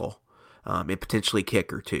offensive tackle. And potentially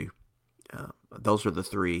kicker, too. Those are the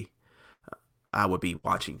 3 I would be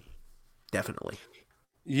watching, definitely.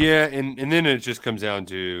 Yeah, and then it just comes down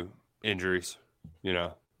to injuries. You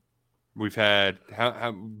know, we've had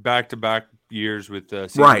how back-to-back years with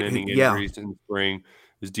season-ending injuries in the spring.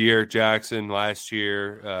 It was De'Aaron Jackson last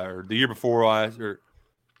year, or the year before last, or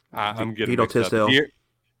I'm getting Vito Tisdale.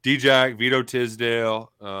 D-Jack, Vito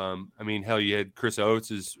Tisdale. I mean, hell, you had Chris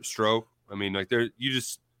Oates' stroke. I mean, like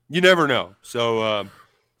you never know. So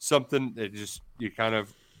something that just you kind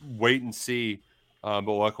of wait and see. But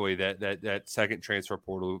luckily that second transfer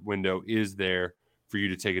portal window is there for you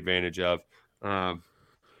to take advantage of.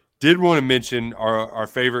 Did want to mention our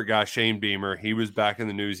favorite guy, Shane Beamer. He was back in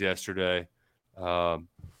the news yesterday,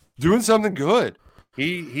 doing something good.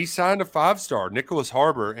 He signed a 5-star, Nicholas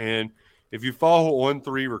Harbor. And if you follow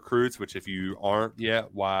On3 Recruits, which if you aren't yet,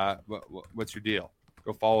 why? What's your deal?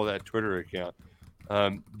 Go follow that Twitter account.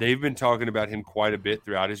 They've been talking about him quite a bit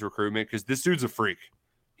throughout his recruitment because this dude's a freak.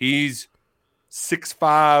 He's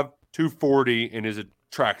 6'5", 240, and is a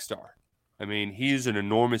track star. I mean, he's an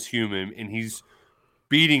enormous human, and he's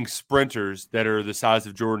beating sprinters that are the size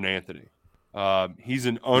of Jordan Anthony. He's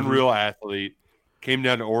an unreal athlete. Came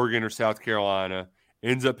down to Oregon or South Carolina,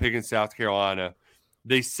 ends up picking South Carolina.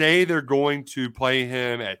 They say they're going to play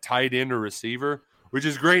him at tight end or receiver, which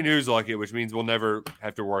is great news, which means we'll never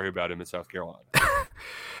have to worry about him in South Carolina.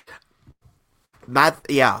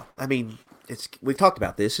 I mean, we've talked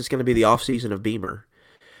about this. It's going to be the offseason of Beamer.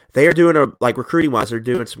 They are doing recruiting-wise, they're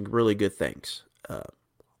doing some really good things.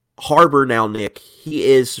 Harbor now, Nick, he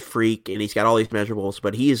is a freak, and he's got all these measurables,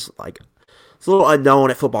 but he is it's a little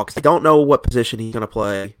unknown at football because they don't know what position he's going to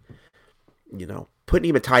play. You know, putting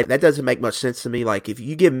him at tight, that doesn't make much sense to me. Like, if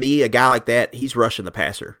you give me a guy like that, he's rushing the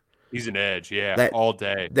passer. He's an edge, all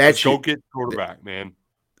day. Go get quarterback, man.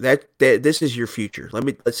 This is your future.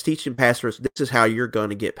 Let's teach him passers. This is how you're going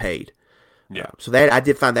to get paid. Yeah. So that I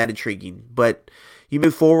did find that intriguing. But you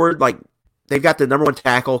move forward, they've got the number 1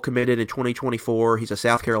 tackle committed in 2024. He's a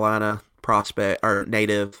South Carolina prospect or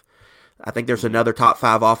native. I think there's another top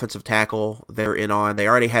 5 offensive tackle they're in on. They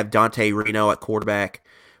already have Dante Reno at quarterback,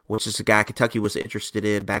 which is a guy Kentucky was interested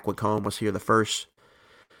in back when Cohen was here the first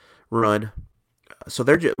run. So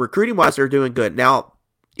they're recruiting-wise, they're doing good. Now,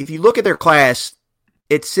 if you look at their class,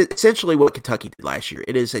 it's essentially what Kentucky did last year.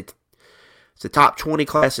 It's a top 20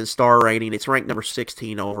 class in star rating. It's ranked number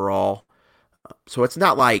 16 overall. So it's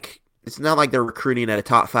not like they're recruiting at a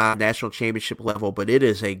top 5 national championship level, but it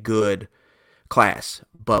is a good class.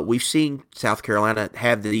 But we've seen South Carolina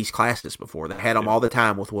have these classes before. They had them all the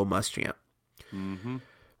time with Will Muschamp. Mm-hmm.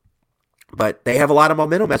 But they have a lot of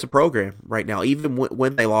momentum as a program right now. Even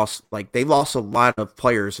when they lost, they lost a lot of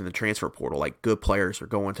players in the transfer portal. Good players are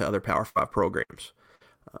going to other Power 5 programs.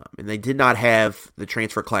 And they did not have the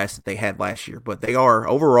transfer class that they had last year. But they are,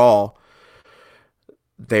 overall,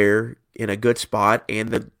 they're in a good spot. And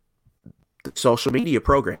the social media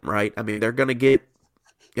program, right? I mean, they're going to get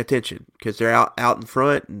attention because they're out in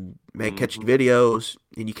front and catching videos.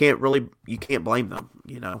 And you can't blame them.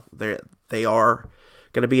 You know, they are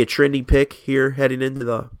going to be a trending pick here heading into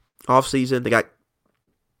the offseason. They got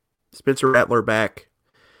Spencer Rattler back.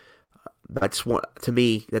 To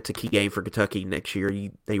me, that's a key game for Kentucky next year.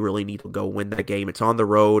 They really need to go win that game. It's on the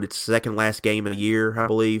road. It's the second last game of the year, I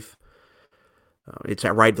believe. It's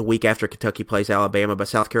right the week after Kentucky plays Alabama, but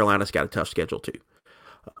South Carolina's got a tough schedule too.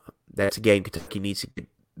 That's a game Kentucky needs to get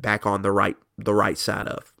back on the right side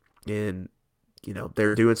of. And,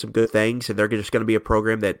 they're doing some good things, and they're just going to be a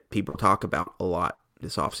program that people talk about a lot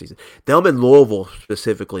this offseason. Them in Louisville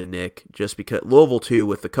specifically, Nick, just because Louisville too,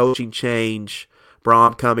 with the coaching change,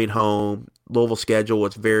 Brom coming home, Louisville schedule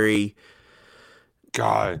was very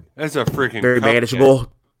that's a freaking very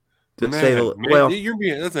manageable.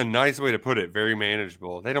 That's a nice way to put it. Very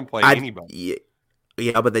manageable. They don't play anybody.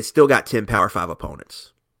 Yeah, but they still got 10 Power 5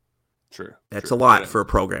 opponents. True. That's a lot for a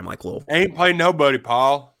program like Louisville. Ain't playing nobody,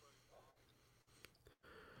 Paul.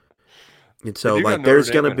 And so, there's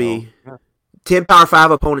going to be 10 Power 5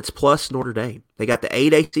 opponents plus Notre Dame. They got the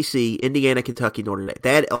 8 ACC, Indiana, Kentucky, Notre Dame.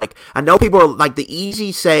 That, I know people are, the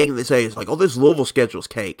easy saying they say is oh, this Louisville schedule's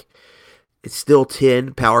cake. It's still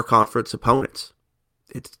 10 Power Conference opponents.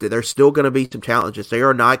 There's still going to be some challenges. They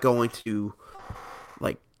are not going to,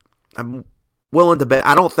 I'm willing to bet.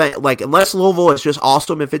 I don't think, unless Louisville is just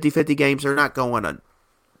awesome in 50-50 games, they're not going on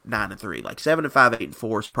 9-3. 7-5,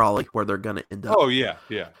 8-4 is probably where they're going to end up. Oh, yeah.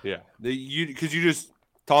 Because you just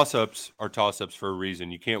toss-ups are toss-ups for a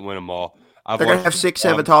reason. You can't win them all. They're going to have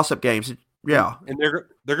 6-7 toss-up games. Yeah. And they're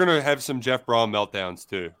going to have some Jeff Brom meltdowns,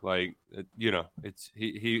 too. It's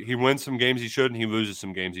he wins some games he shouldn't. He loses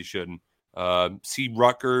some games he shouldn't. See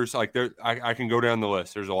Rutgers. I can go down the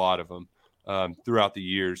list. There's a lot of them throughout the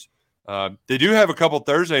years. They do have a couple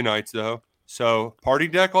Thursday nights, though. So, party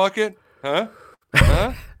deck Luckett? Huh?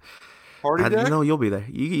 Party deck? No, you'll be there.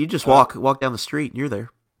 You just walk down the street and you're there.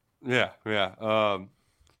 Yeah.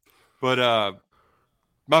 But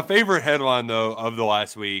my favorite headline, though, of the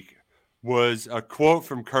last week was a quote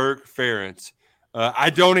from Kirk Ferentz. I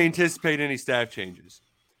don't anticipate any staff changes.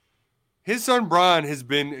 His son, Brian, has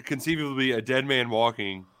been conceivably a dead man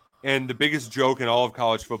walking and the biggest joke in all of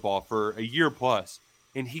college football for a year plus.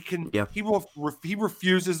 And he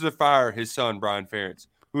refuses to fire his son, Brian Ferentz,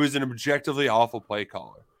 who is an objectively awful play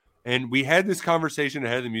caller. And we had this conversation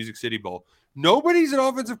ahead of the Music City Bowl. Nobody's an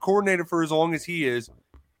offensive coordinator for as long as he is,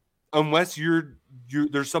 unless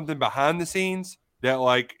there's something behind the scenes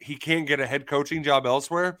that he can't get a head coaching job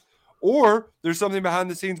elsewhere, or there's something behind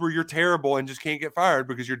the scenes where you're terrible and just can't get fired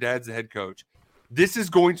because your dad's the head coach. This is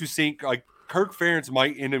going to sink. Kirk Ferentz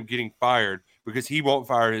might end up getting fired because he won't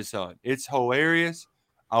fire his son. It's hilarious.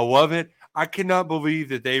 I love it. I cannot believe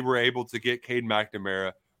that they were able to get Cade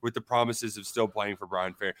McNamara with the promises of still playing for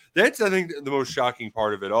Brian Ferentz. That's, I think, the most shocking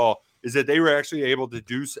part of it all is that they were actually able to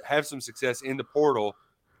have some success in the portal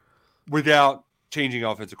without changing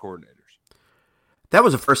offensive coordinators. That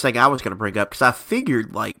was the first thing I was going to bring up because I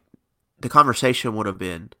figured the conversation would have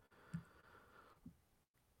been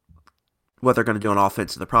what they're going to do on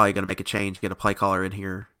offense. They're probably going to make a change, get a play caller in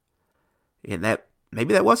here, and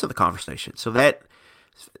maybe that wasn't the conversation. So that's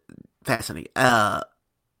fascinating.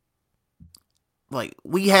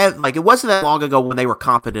 We have it wasn't that long ago when they were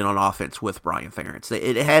competent on offense with Brian Ferentz.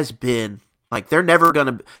 It has been they're never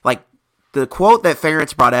going to the quote that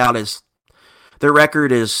Ferentz brought out is their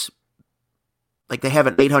record is. They have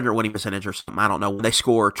an 800 winning percentage or something. I don't know. When they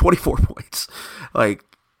score 24 points.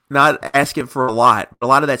 Not asking for a lot. A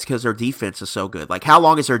lot of that's because their defense is so good. How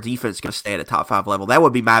long is their defense going to stay at a top 5 level? That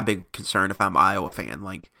would be my big concern if I'm an Iowa fan.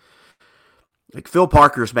 Phil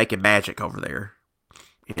Parker's making magic over there.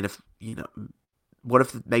 And if, what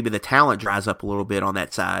if maybe the talent dries up a little bit on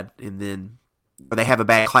that side and then or they have a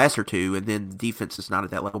bad class or two and then the defense is not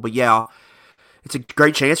at that level. But yeah, it's a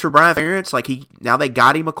great chance for Brian Ferentz. Now they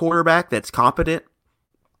got him a quarterback that's competent,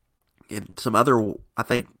 and some other, I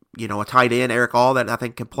think, a tight end, Eric All, that I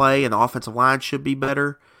think can play, and the offensive line should be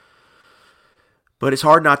better. But it's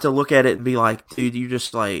hard not to look at it and be like, dude, you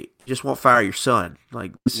just won't fire your son.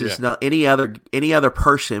 This is not any other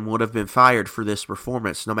person would have been fired for this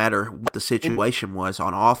performance, no matter what the situation was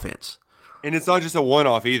on offense. And it's not just a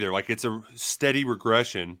one-off either. It's a steady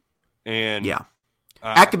regression, and yeah.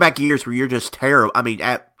 Back-to-back years where you're just terrible. I mean,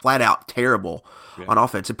 flat out terrible on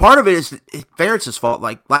offense. And part of it is Ferentz's fault.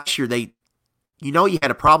 Last year, you had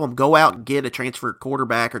a problem, go out and get a transfer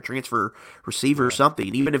quarterback or transfer receiver or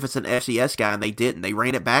something. Even if it's an FCS guy, and they didn't. They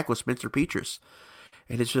ran it back with Spencer Petras.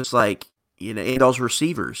 And it's just and those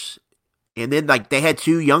receivers. And then, they had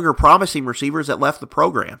 2 younger promising receivers that left the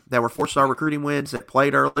program that were 4-star recruiting wins that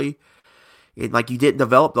played early. And, you didn't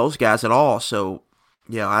develop those guys at all. So,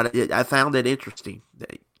 yeah, I found it interesting,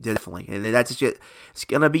 definitely, and that's just it's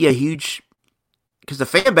gonna be a huge because the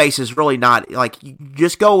fan base is really not you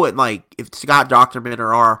just go and if Scott Docterman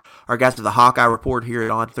or our guys to the Hawkeye Report here at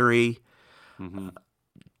On3,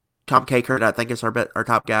 Tom Kakert, I think is our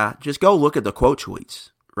top guy. Just go look at the quote tweets,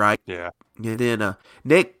 right? Yeah, and then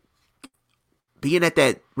Nick, being at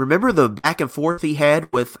that, remember the back and forth he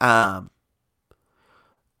had with, I'm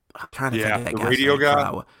trying to think of that the guy's radio name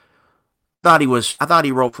guy. I thought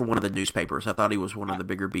he wrote for one of the newspapers. I thought he was one of the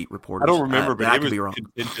bigger beat reporters. I don't remember, but I it could was be wrong.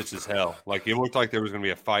 contentious as hell. Like, it looked like there was going to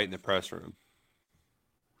be a fight in the press room.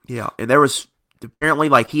 Yeah, and there was apparently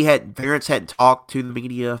Ferentz hadn't talked to the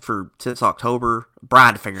media since October.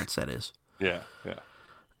 Brian Ferentz, that is. Yeah.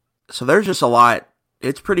 So there's just a lot.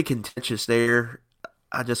 It's pretty contentious there.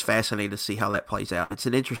 I'm just fascinated to see how that plays out. It's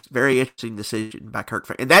an very interesting decision by Kirk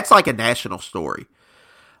Ferentz, and that's like a national story.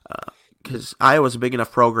 Because Iowa's a big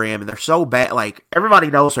enough program, and they're so bad. Like, everybody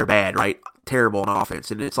knows they're bad, right? Terrible on offense,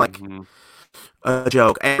 and it's like a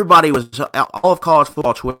joke. Everybody was all of college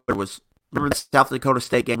football Twitter was. Remember the South Dakota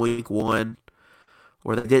State game week 1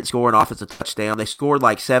 where they didn't score an offensive touchdown? They scored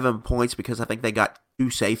like 7 points because I think they got 2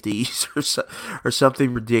 safeties or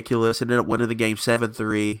something ridiculous and ended up winning the game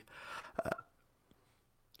 7-3.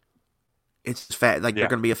 It's they're going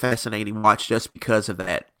to be a fascinating watch just because of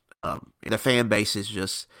that. The fan base is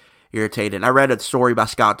just irritated. I read a story by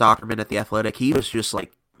Scott Dockerman at The Athletic. He was just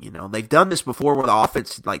like, they've done this before where the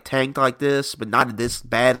offense like tanked like this, but not at this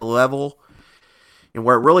bad level. And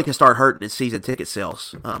where it really can start hurting is season ticket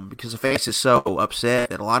sales, because the fans is so upset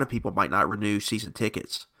that a lot of people might not renew season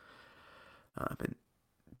tickets, and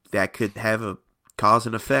that could have a cause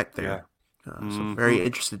and effect there. So very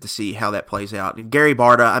interested to see how that plays out. And Gary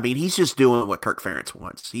Barta, he's just doing what Kirk Ferentz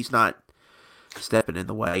wants. He's not stepping in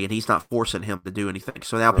the way, and he's not forcing him to do anything.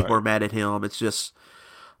 So now people are mad at him. It's just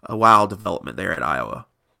a wild development there at Iowa.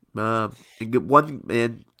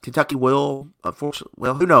 Kentucky will, unfortunately,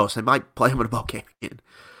 well, who knows? They might play him in a bowl game again.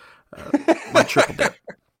 Might triple dip.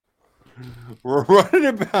 We're running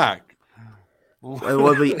it back. It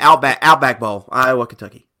will be Outback Bowl, Iowa,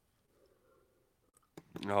 Kentucky.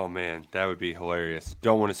 Oh, man, that would be hilarious.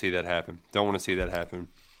 Don't want to see that happen. But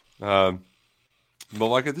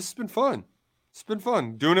this has been fun. It's been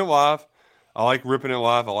fun doing it live. I like ripping it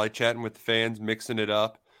live. I like chatting with the fans, mixing it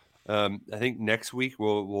up. I think next week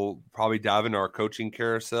we'll probably dive into our coaching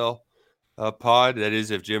carousel pod. That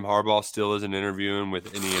is, if Jim Harbaugh still isn't interviewing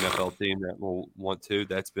with any NFL team that will want to.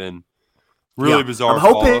 That's been really bizarre. I'm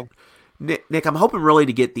hoping, Nick, I'm hoping really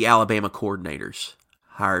to get the Alabama coordinators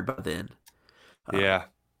hired by then.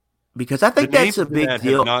 Because I think that's a big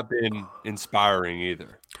deal. Have not been inspiring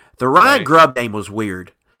either. The Ryan Grubb name was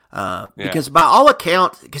weird. Because by all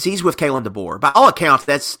accounts, because he's with Kalen DeBoer, by all accounts,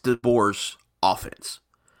 that's DeBoer's offense.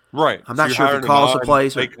 Right. I'm not sure if he calls the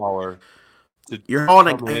plays. You're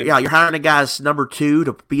hiring a guy's number 2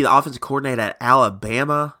 to be the offensive coordinator at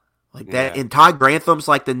Alabama. Like that. And Todd Grantham's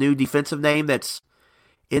like the new defensive name that's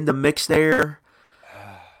in the mix there.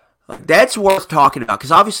 That's worth talking about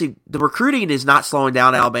because obviously the recruiting is not slowing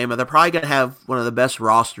down Alabama. They're probably going to have one of the best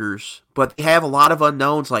rosters, but they have a lot of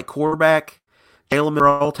unknowns like quarterback, Jalen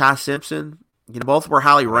Monroe, Ty Simpson. Both were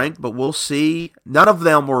highly ranked, but we'll see. None of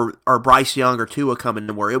them are Bryce Young or Tua coming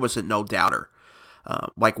in where it was a no doubter.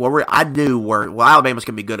 I knew Alabama's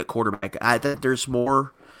going to be good at quarterback. I think there's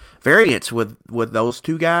more variance with those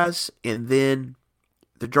two guys, and then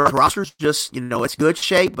the roster's just it's good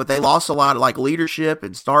shape, but they lost a lot of leadership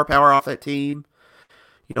and star power off that team.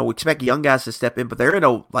 We expect young guys to step in, but they're in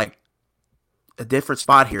a different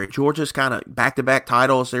spot here. Georgia's kind of back-to-back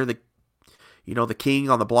titles. They're the king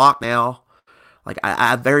on the block now.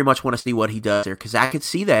 I very much want to see what he does there because I could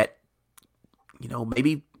see that.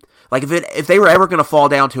 Maybe if they were ever going to fall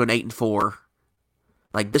down to an 8-4,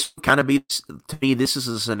 this kind of be to me. This is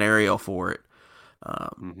a scenario for it.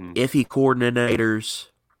 If he coordinators,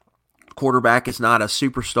 quarterback is not a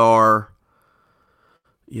superstar,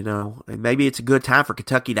 and maybe it's a good time for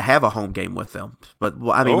Kentucky to have a home game with them. But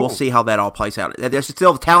we'll see how that all plays out. There's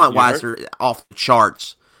still talent-wise, they're off the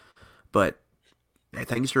charts, but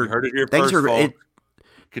things are. You heard it here first.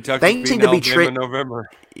 Kentucky seem to be in November.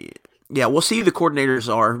 Yeah, we'll see who the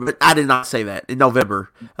coordinators are, but I did not say that in November.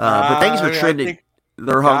 But things are trending.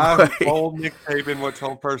 They're home. Told Nick Saban what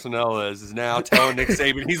home personnel is now telling Nick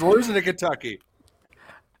Saban he's losing to Kentucky.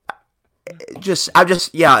 It's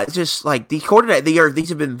just like the coordinator. These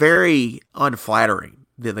have been very unflattering.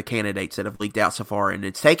 The candidates that have leaked out so far, and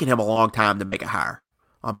it's taken him a long time to make a hire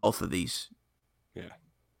on both of these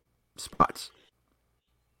spots.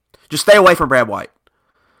 Just stay away from Brad White.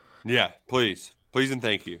 Yeah, please and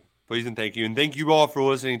thank you. And thank you all for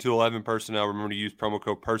listening to 11 Personnel. Remember to use promo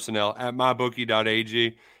code PERSONNEL at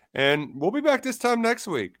mybookie.ag. And we'll be back this time next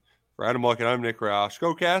week. For Adam Luck and I'm Nick Roush.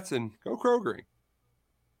 Go Cats and go Crow Green.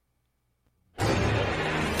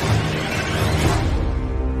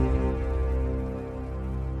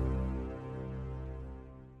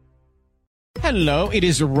 Hello, it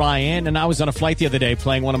is Ryan, and I was on a flight the other day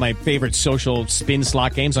playing one of my favorite social spin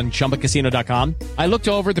slot games on ChumbaCasino.com. I looked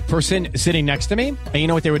over at the person sitting next to me, and you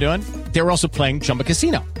know what they were doing? They were also playing Chumba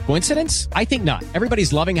Casino. Coincidence? I think not.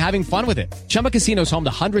 Everybody's loving having fun with it. Chumba Casino is home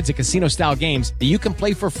to hundreds of casino-style games that you can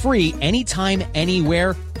play for free anytime,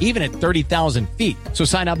 anywhere, even at 30,000 feet. So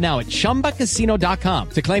sign up now at ChumbaCasino.com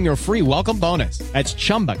to claim your free welcome bonus. That's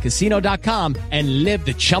ChumbaCasino.com and live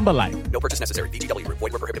the Chumba life. No purchase necessary. VGW. Void where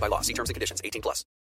prohibited by law. See terms and conditions. 18+.